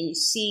and you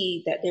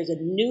see that there's a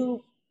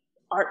new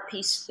art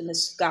piece in the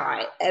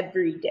sky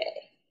every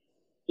day,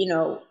 you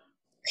know,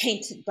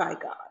 painted by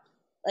God.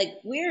 Like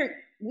we're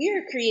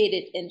we're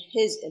created in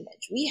his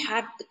image. We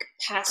have the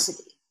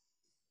capacity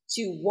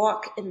to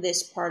walk in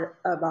this part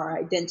of our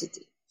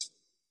identity.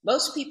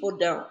 Most people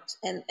don't.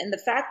 And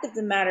the fact of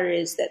the matter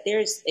is that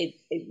there's a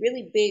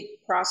really big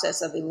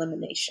process of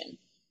elimination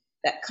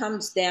that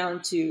comes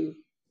down to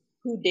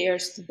who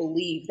dares to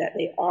believe that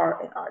they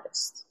are an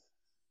artist.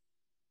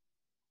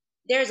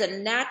 There's a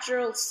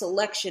natural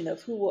selection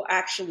of who will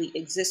actually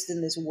exist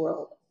in this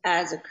world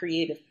as a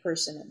creative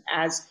person and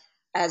as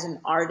an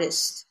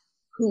artist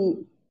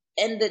who,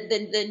 and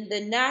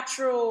the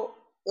natural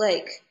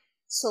like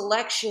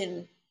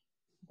selection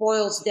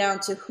boils down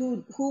to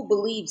who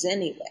believes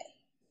anyway.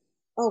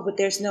 Oh, but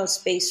there's no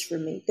space for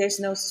me. There's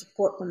no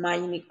support for my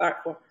unique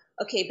art form.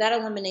 Okay, that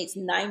eliminates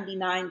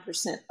 99%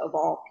 of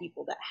all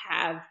people that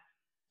have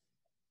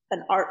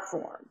an art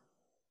form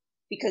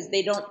because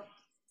they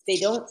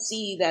don't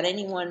see that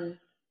anyone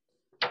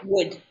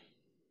would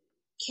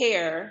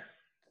care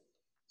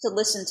to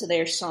listen to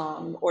their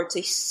song or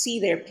to see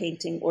their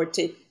painting or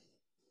to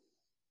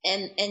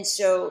and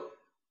so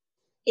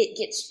it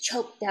gets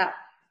choked out.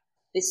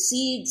 The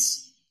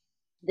seeds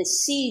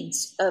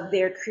of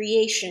their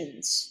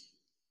creations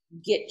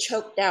get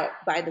choked out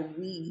by the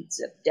weeds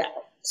of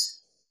doubt.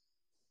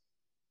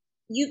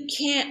 You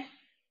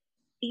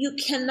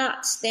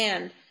cannot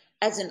stand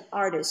as an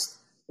artist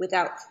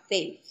without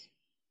faith.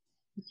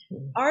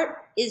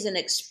 Art is an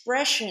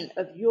expression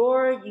of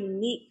your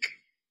unique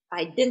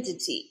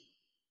identity.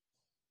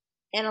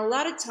 And a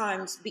lot of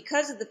times,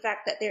 because of the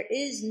fact that there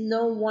is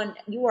no one,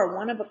 you are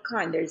one of a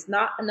kind, there's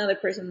not another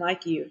person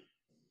like you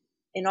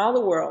in all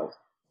the world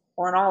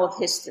or in all of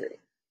history.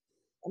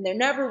 And there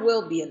never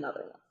will be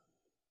another one.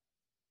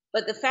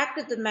 But the fact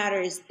of the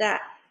matter is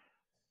that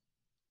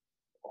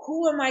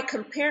who am I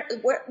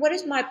comparing? What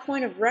is my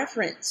point of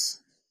reference?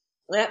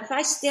 If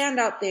I stand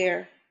out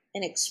there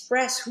and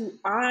express who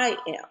I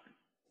am,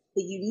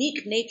 the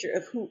unique nature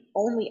of who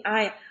only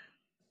I am,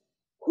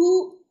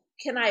 who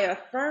can I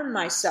affirm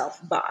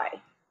myself by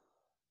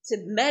to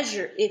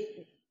measure if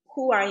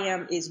who I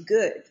am is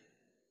good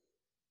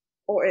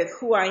or if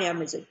who I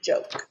am is a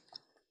joke?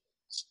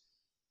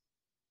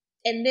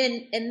 And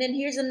then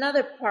here's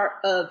another part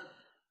of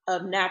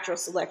natural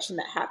selection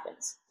that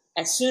happens.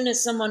 As soon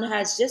as someone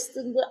has just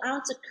a little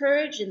ounce of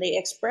courage and they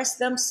express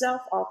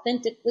themselves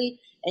authentically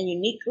and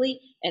uniquely,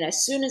 and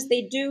as soon as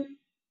they do,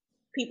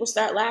 people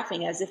start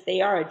laughing as if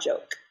they are a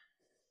joke.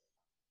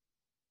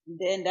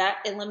 Then that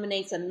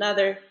eliminates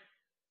another,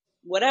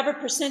 whatever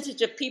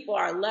percentage of people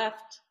are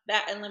left,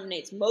 that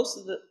eliminates most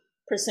of the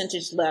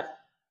percentage left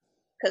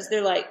because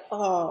they're like,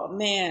 oh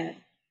man,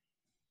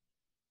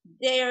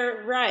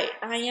 they're right.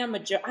 I am a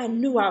joke. I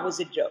knew I was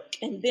a joke.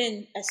 And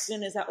then as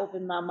soon as I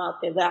opened my mouth,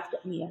 they laughed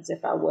at me as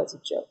if I was a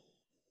joke.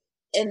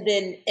 And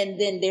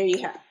then there you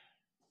have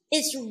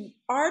it.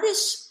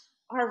 Artists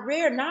are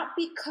rare, not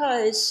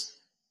because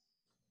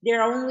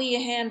they're only a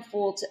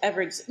handful to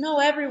ever exist. No,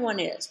 everyone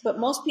is, but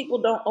most people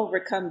don't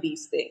overcome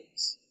these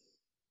things.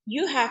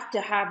 You have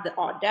to have the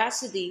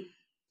audacity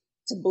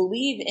to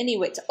believe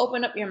anyway, to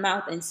open up your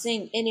mouth and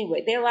sing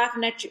anyway. They're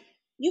laughing at you.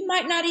 You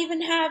might not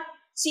even have,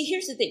 see,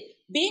 here's the thing.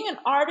 Being an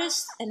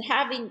artist and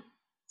having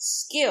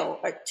skill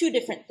are two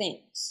different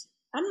things.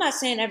 I'm not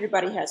saying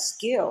everybody has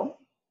skill.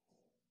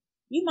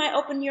 You might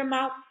open your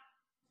mouth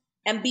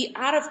and be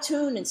out of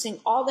tune and sing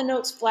all the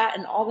notes flat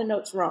and all the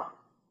notes wrong.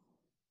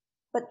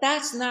 But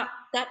that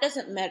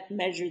doesn't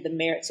measure the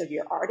merits of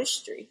your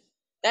artistry.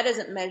 That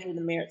doesn't measure the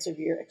merits of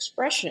your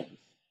expression.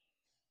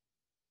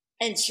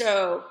 And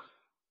so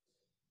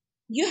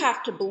you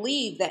have to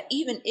believe that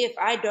even if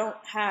I don't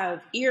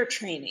have ear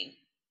training,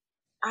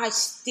 I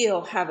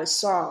still have a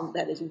song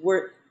that is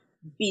worth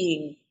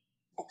being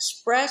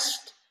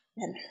expressed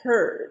and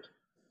heard.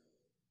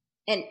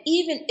 And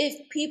even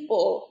if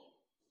people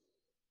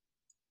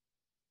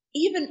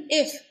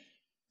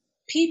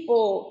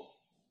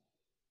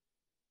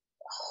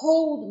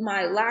hold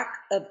my lack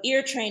of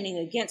ear training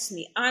against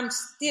me, I'm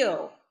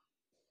still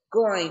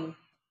going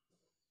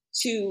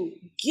to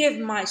give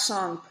my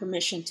song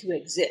permission to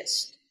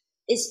exist.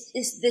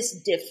 It's this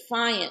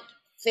defiant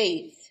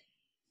faith.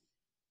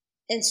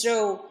 And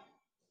so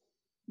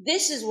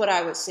this is what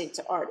I would say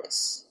to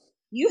artists.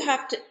 You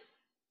have to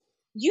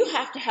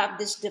have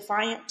this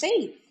defiant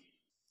faith.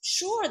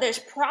 Sure, there's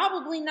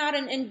probably not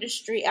an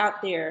industry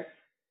out there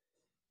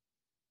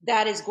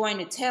that is going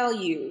to tell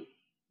you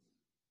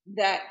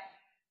that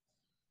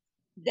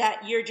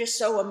you're just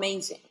so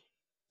amazing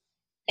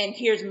and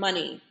here's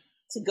money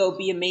to go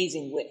be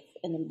amazing with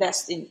and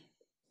invest in.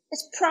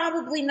 It's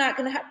probably not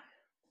going to happen.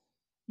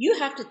 You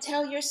have to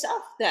tell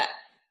yourself that.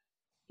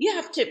 You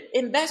have to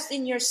invest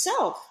in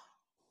yourself.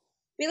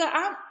 Be like,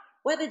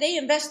 whether they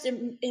invest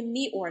in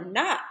me or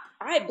not,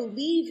 I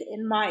believe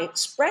in my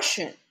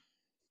expression.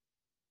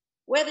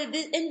 Whether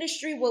this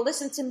industry will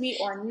listen to me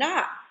or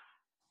not,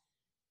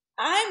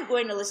 I'm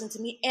going to listen to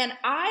me. And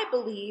I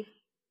believe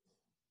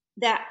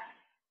that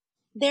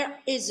there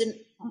is an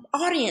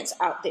audience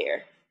out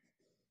there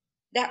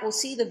that will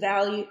see the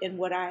value in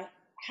what I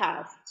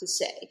have to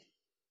say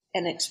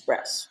and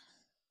express.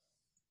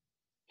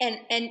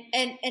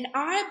 And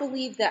I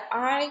believe that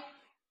I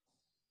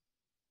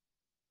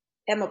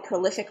am a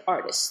prolific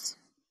artist.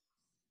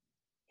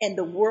 And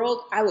the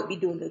world, I would be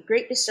doing a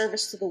great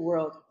disservice to the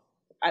world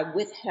if I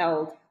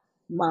withheld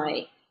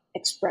my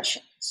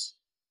expressions.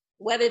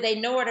 Whether they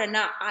know it or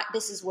not,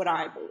 this is what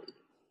I believe.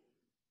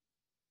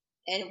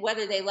 And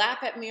whether they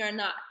laugh at me or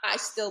not, I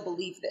still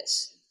believe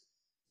this.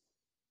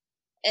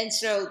 And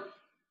so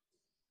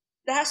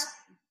that's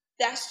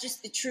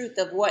just the truth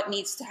of what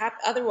needs to happen.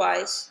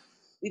 Otherwise,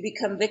 we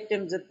become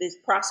victims of this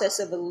process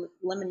of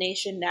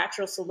elimination,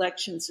 natural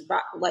selection,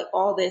 like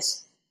all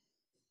this.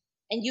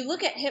 And you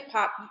look at hip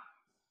hop,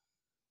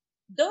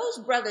 those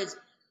brothers,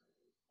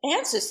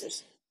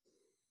 ancestors,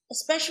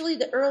 especially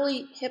the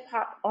early hip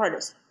hop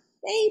artists,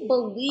 they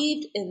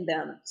believed in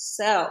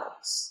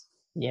themselves.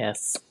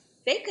 Yes.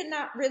 They could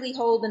not really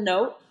hold a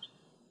note.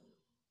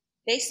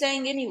 They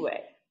sang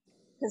anyway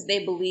because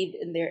they believed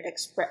in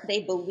they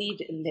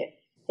believed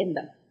in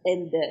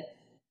the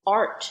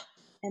art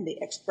and the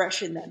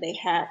expression that they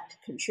had to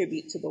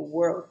contribute to the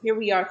world. Here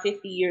we are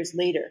 50 years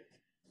later,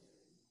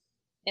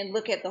 and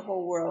look at the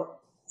whole world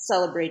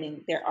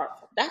celebrating their art.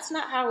 That's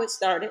not how it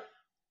started.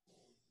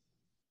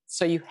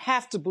 So you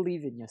have to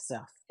believe in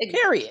yourself.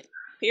 Period.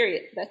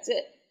 Period. That's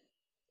it.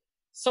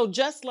 So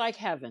just like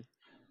Heaven,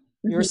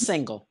 you're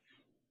single.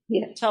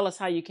 Yeah. Tell us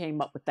how you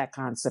came up with that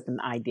concept and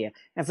idea.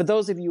 And for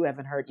those of you who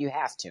haven't heard, you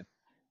have to.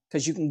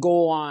 Because you can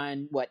go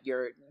on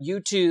your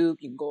YouTube,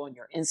 you can go on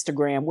your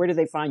Instagram. Where do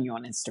they find you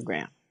on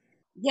Instagram?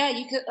 Yeah,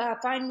 you could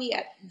find me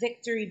at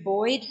Victory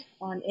Boyd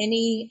on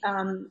any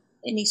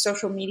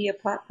social media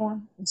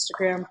platform,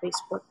 Instagram,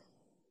 Facebook.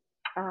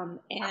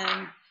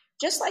 And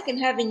just like in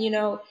Heaven,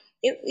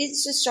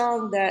 it's a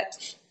song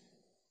that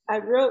I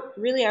wrote.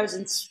 Really, I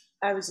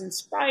was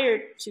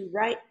inspired to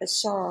write a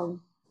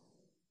song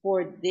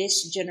for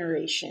this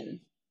generation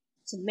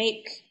to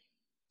make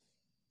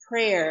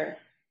prayer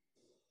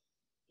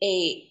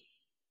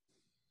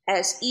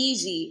as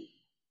easy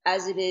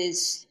as it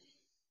is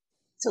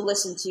to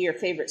listen to your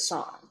favorite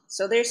song.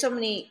 So there's so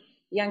many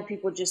young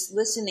people just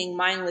listening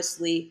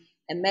mindlessly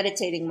and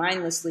meditating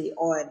mindlessly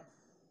on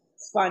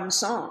fun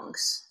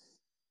songs.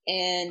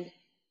 And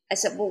I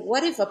said, well,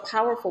 what if a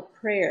powerful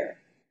prayer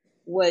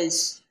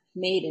was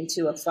made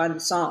into a fun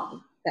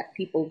song that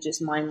people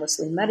just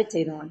mindlessly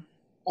meditate on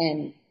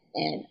and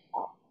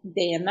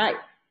day and night?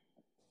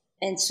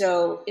 And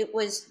so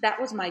that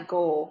was my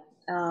goal.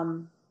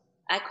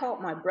 I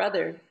called my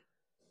brother,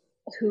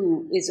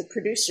 who is a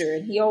producer,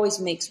 and he always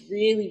makes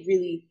really,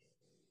 really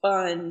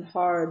fun,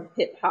 hard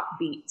hip hop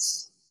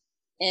beats.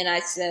 And I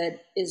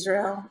said,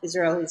 Israel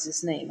is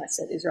his name. I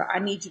said, Israel, I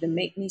need you to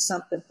make me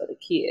something for the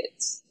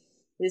kids.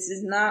 This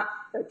is not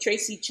a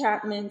Tracy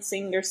Chapman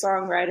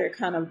singer-songwriter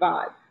kind of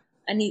vibe.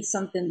 I need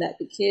something that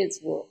the kids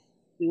will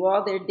do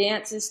all their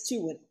dances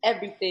to and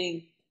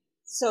everything,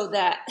 so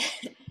that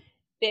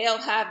they'll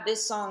have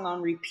this song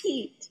on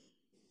repeat.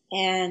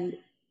 And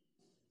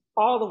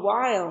all the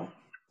while,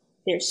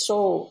 their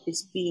soul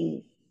is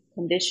being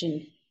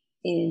conditioned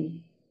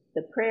in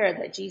the prayer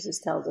that Jesus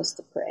tells us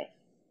to pray.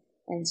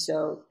 And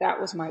so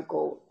that was my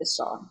goal with this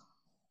song.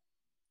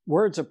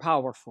 Words are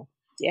powerful.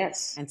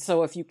 Yes. And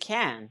so if you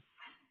can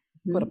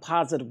put a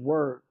positive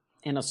word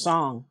in a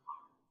song,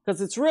 because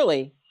it's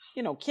really,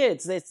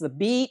 kids, it's the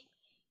beat,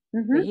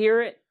 they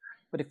hear it.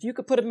 But if you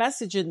could put a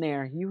message in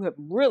there, you have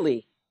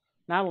really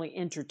not only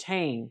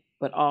entertained,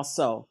 but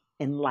also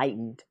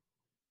enlightened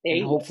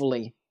and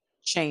hopefully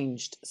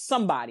changed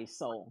somebody's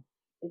soul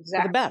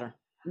for the better.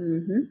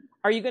 Mm-hmm.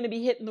 Are you going to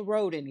be hitting the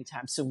road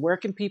anytime soon? Where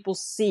can people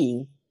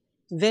see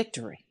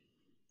Victory?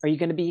 Are you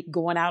going to be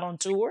going out on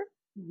tour?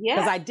 Yeah.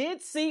 Because I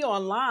did see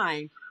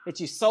online that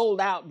you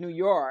sold out New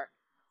York.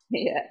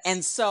 Yes.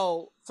 And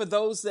so for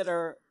those that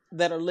are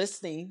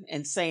listening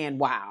and saying,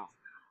 wow,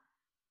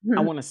 I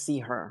want to see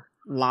her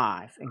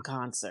live in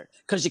concert.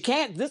 Because you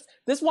can't,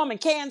 this woman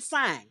can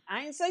sing.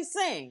 I didn't say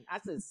sing. I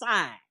said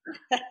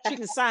sing. She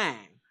can sing.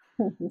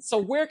 So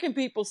where can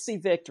people see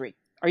Victory?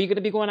 Are you going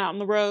to be going out on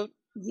the road?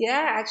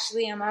 Yeah,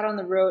 actually, I'm out on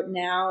the road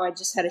now. I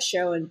just had a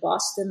show in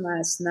Boston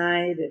last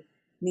night, and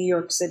New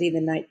York City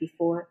the night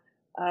before.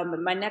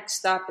 But my next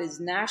stop is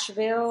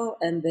Nashville,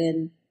 and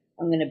then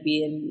I'm going to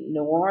be in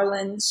New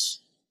Orleans.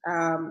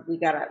 We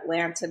got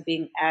Atlanta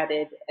being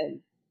added,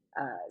 and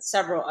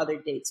several other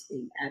dates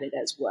being added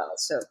as well.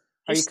 So,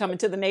 are you coming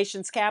to the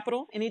nation's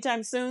capital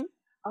anytime soon?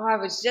 Oh, I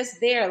was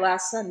just there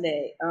last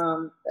Sunday.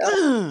 Yeah.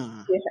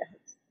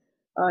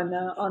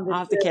 I'll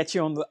have to catch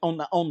you on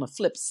the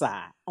flip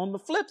side. On the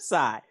flip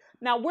side.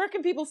 Now, where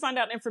can people find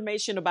out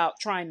information about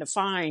trying to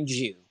find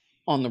you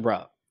on the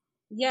road?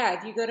 Yeah,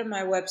 if you go to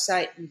my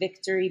website,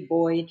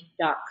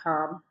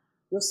 victoryboyd.com,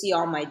 you'll see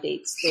all my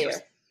dates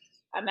there.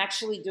 I'm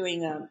actually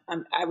doing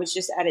I was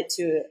just added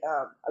to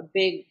a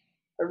big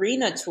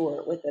arena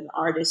tour with an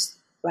artist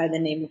by the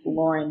name of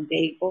Lauren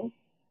Daigle,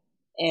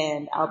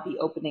 and I'll be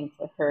opening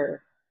for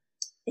her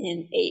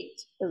in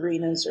 8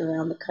 arenas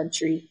around the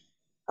country.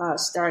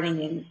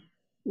 Starting in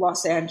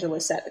Los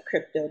Angeles at the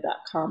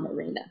Crypto.com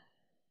arena.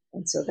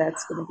 And so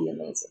that's going to be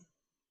amazing.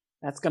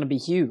 That's going to be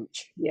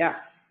huge. Yeah.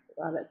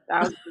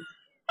 About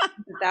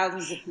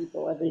thousands of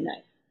people every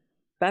night.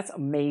 That's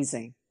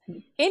amazing.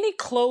 Any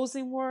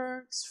closing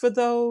words for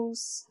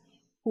those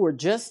who are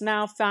just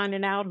now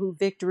finding out who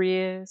Victory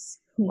is,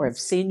 or have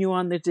seen you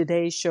on the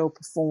Today Show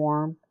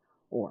perform,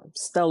 or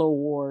Stellar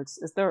Awards?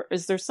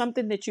 Is there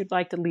something that you'd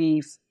like to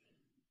leave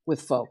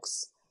with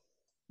folks?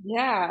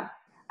 Yeah,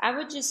 I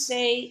would just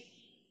say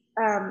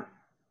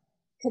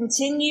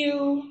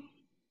continue.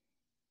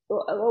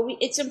 Well,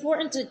 it's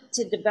important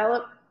to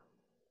develop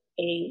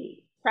a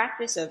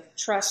practice of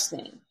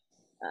trusting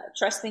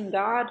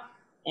God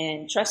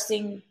and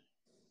trusting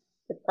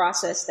the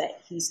process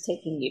that He's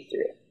taking you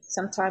through.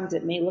 Sometimes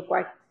it may look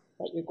like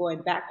that you're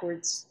going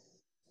backwards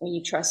when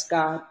you trust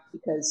God,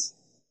 because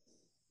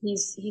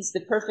He's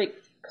the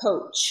perfect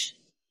coach.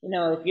 You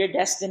know, if your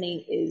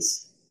destiny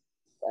is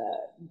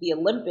the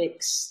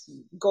Olympics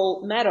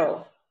gold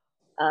medal,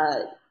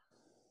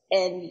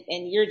 and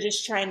you're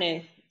just trying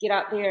to get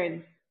out there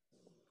and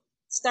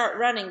start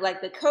running,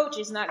 like the coach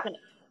is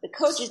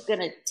going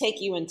to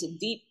take you into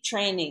deep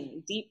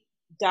training, deep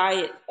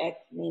diet,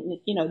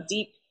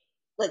 deep,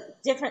 like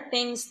different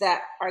things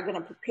that are going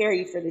to prepare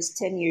you for this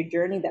 10-year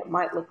journey that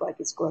might look like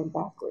it's going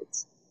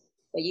backwards.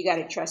 But you got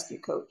to trust your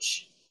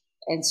coach.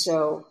 And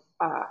so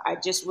I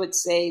just would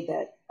say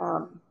that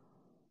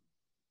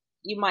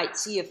you might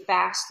see a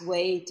fast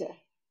way to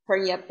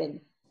hurry up and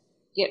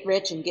get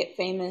rich and get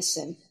famous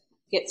and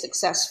get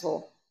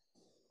successful.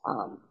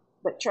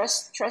 But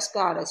trust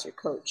God as your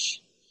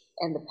coach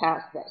and the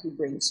path that He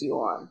brings you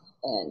on.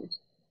 And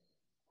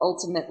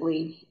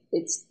ultimately,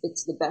 it's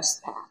the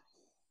best path.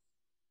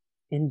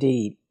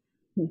 Indeed.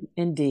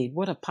 Indeed.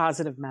 What a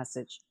positive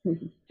message.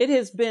 It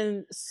has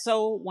been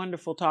so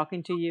wonderful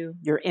talking to you,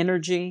 your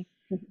energy.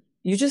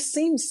 You just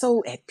seem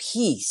so at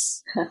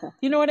peace.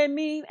 You know what I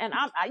mean? And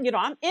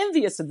I'm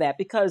envious of that,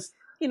 because,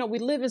 we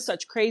live in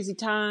such crazy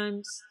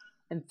times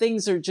and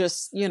things are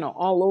just,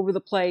 all over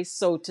the place.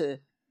 So to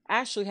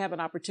actually have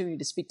an opportunity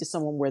to speak to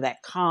someone where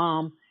that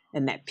calm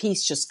and that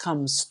peace just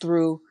comes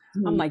through,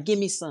 I'm like, give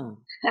me some.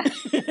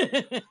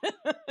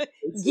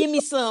 Give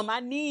me some. I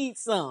need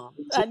some.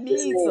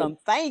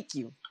 Thank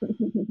you.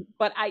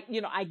 But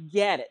I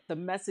get it. The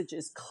message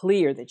is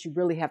clear that you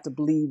really have to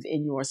believe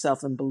in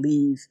yourself and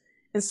believe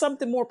in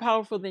something more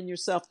powerful than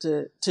yourself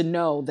to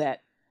know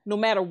that no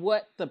matter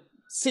what the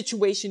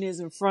situation is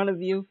in front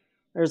of you,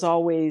 there's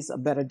always a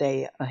better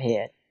day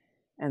ahead.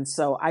 And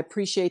so I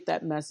appreciate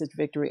that message,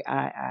 Victory.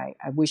 I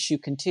wish you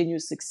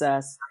continued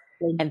success.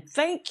 And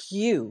thank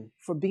you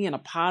for being a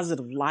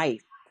positive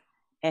light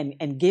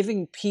and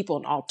giving people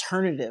an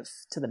alternative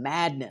to the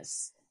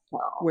madness,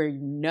 where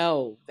you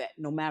know that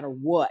no matter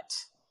what,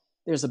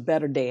 there's a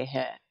better day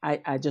ahead.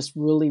 I just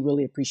really,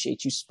 really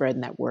appreciate you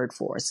spreading that word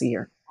for us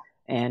here.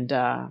 And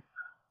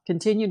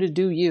continue to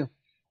do you.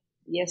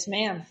 Yes,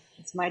 ma'am.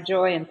 It's my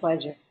joy and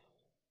pleasure.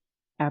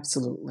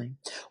 Absolutely.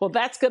 Well,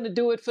 that's going to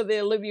do it for the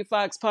Olivia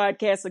Fox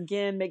Podcast.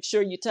 Again, make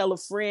sure you tell a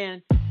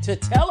friend to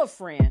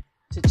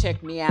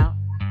check me out.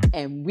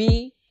 And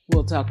we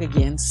will talk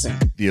again soon.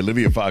 The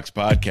Olivia Fox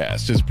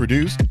Podcast is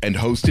produced and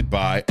hosted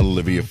by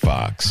Olivia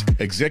Fox.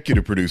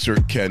 Executive producer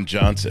Ken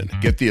Johnson.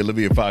 Get the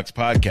Olivia Fox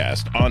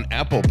Podcast on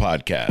Apple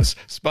Podcasts,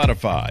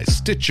 Spotify,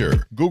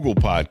 Stitcher, Google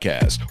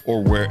Podcasts,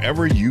 or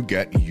wherever you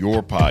get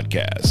your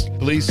podcast.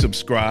 Please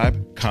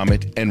subscribe,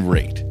 comment, and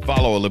rate.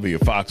 Follow Olivia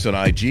Fox on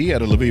IG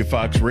at Olivia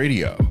Fox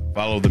Radio.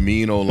 Follow the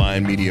Mean Old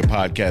Line Media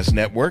Podcast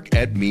Network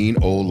at Mean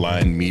Old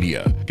Line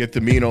Media. Get the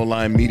Mean Old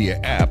Line Media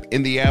app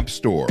in the App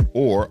Store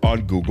or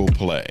on Google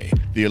Play.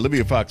 The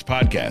Olivia Fox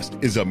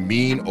Podcast is a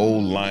Mean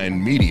Old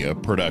Line Media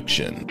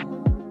production.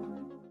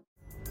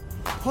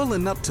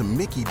 Pulling up to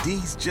Mickey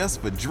D's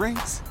just for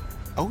drinks?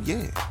 Oh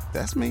yeah,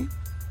 that's me.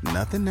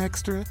 Nothing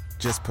extra,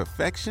 just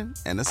perfection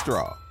and a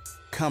straw.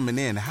 Coming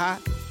in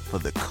hot for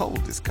the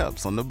coldest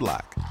cups on the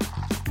block.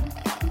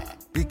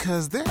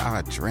 Because there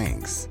are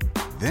drinks.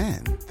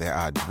 Then there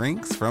are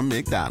drinks from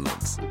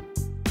McDonald's.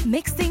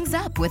 Mix things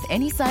up with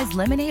any size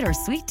lemonade or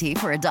sweet tea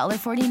for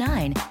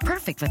 $1.49.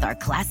 Perfect with our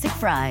classic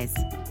fries.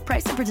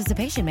 Price and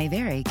participation may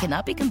vary.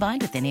 Cannot be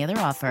combined with any other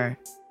offer.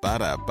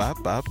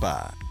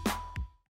 Ba-da-ba-ba-ba.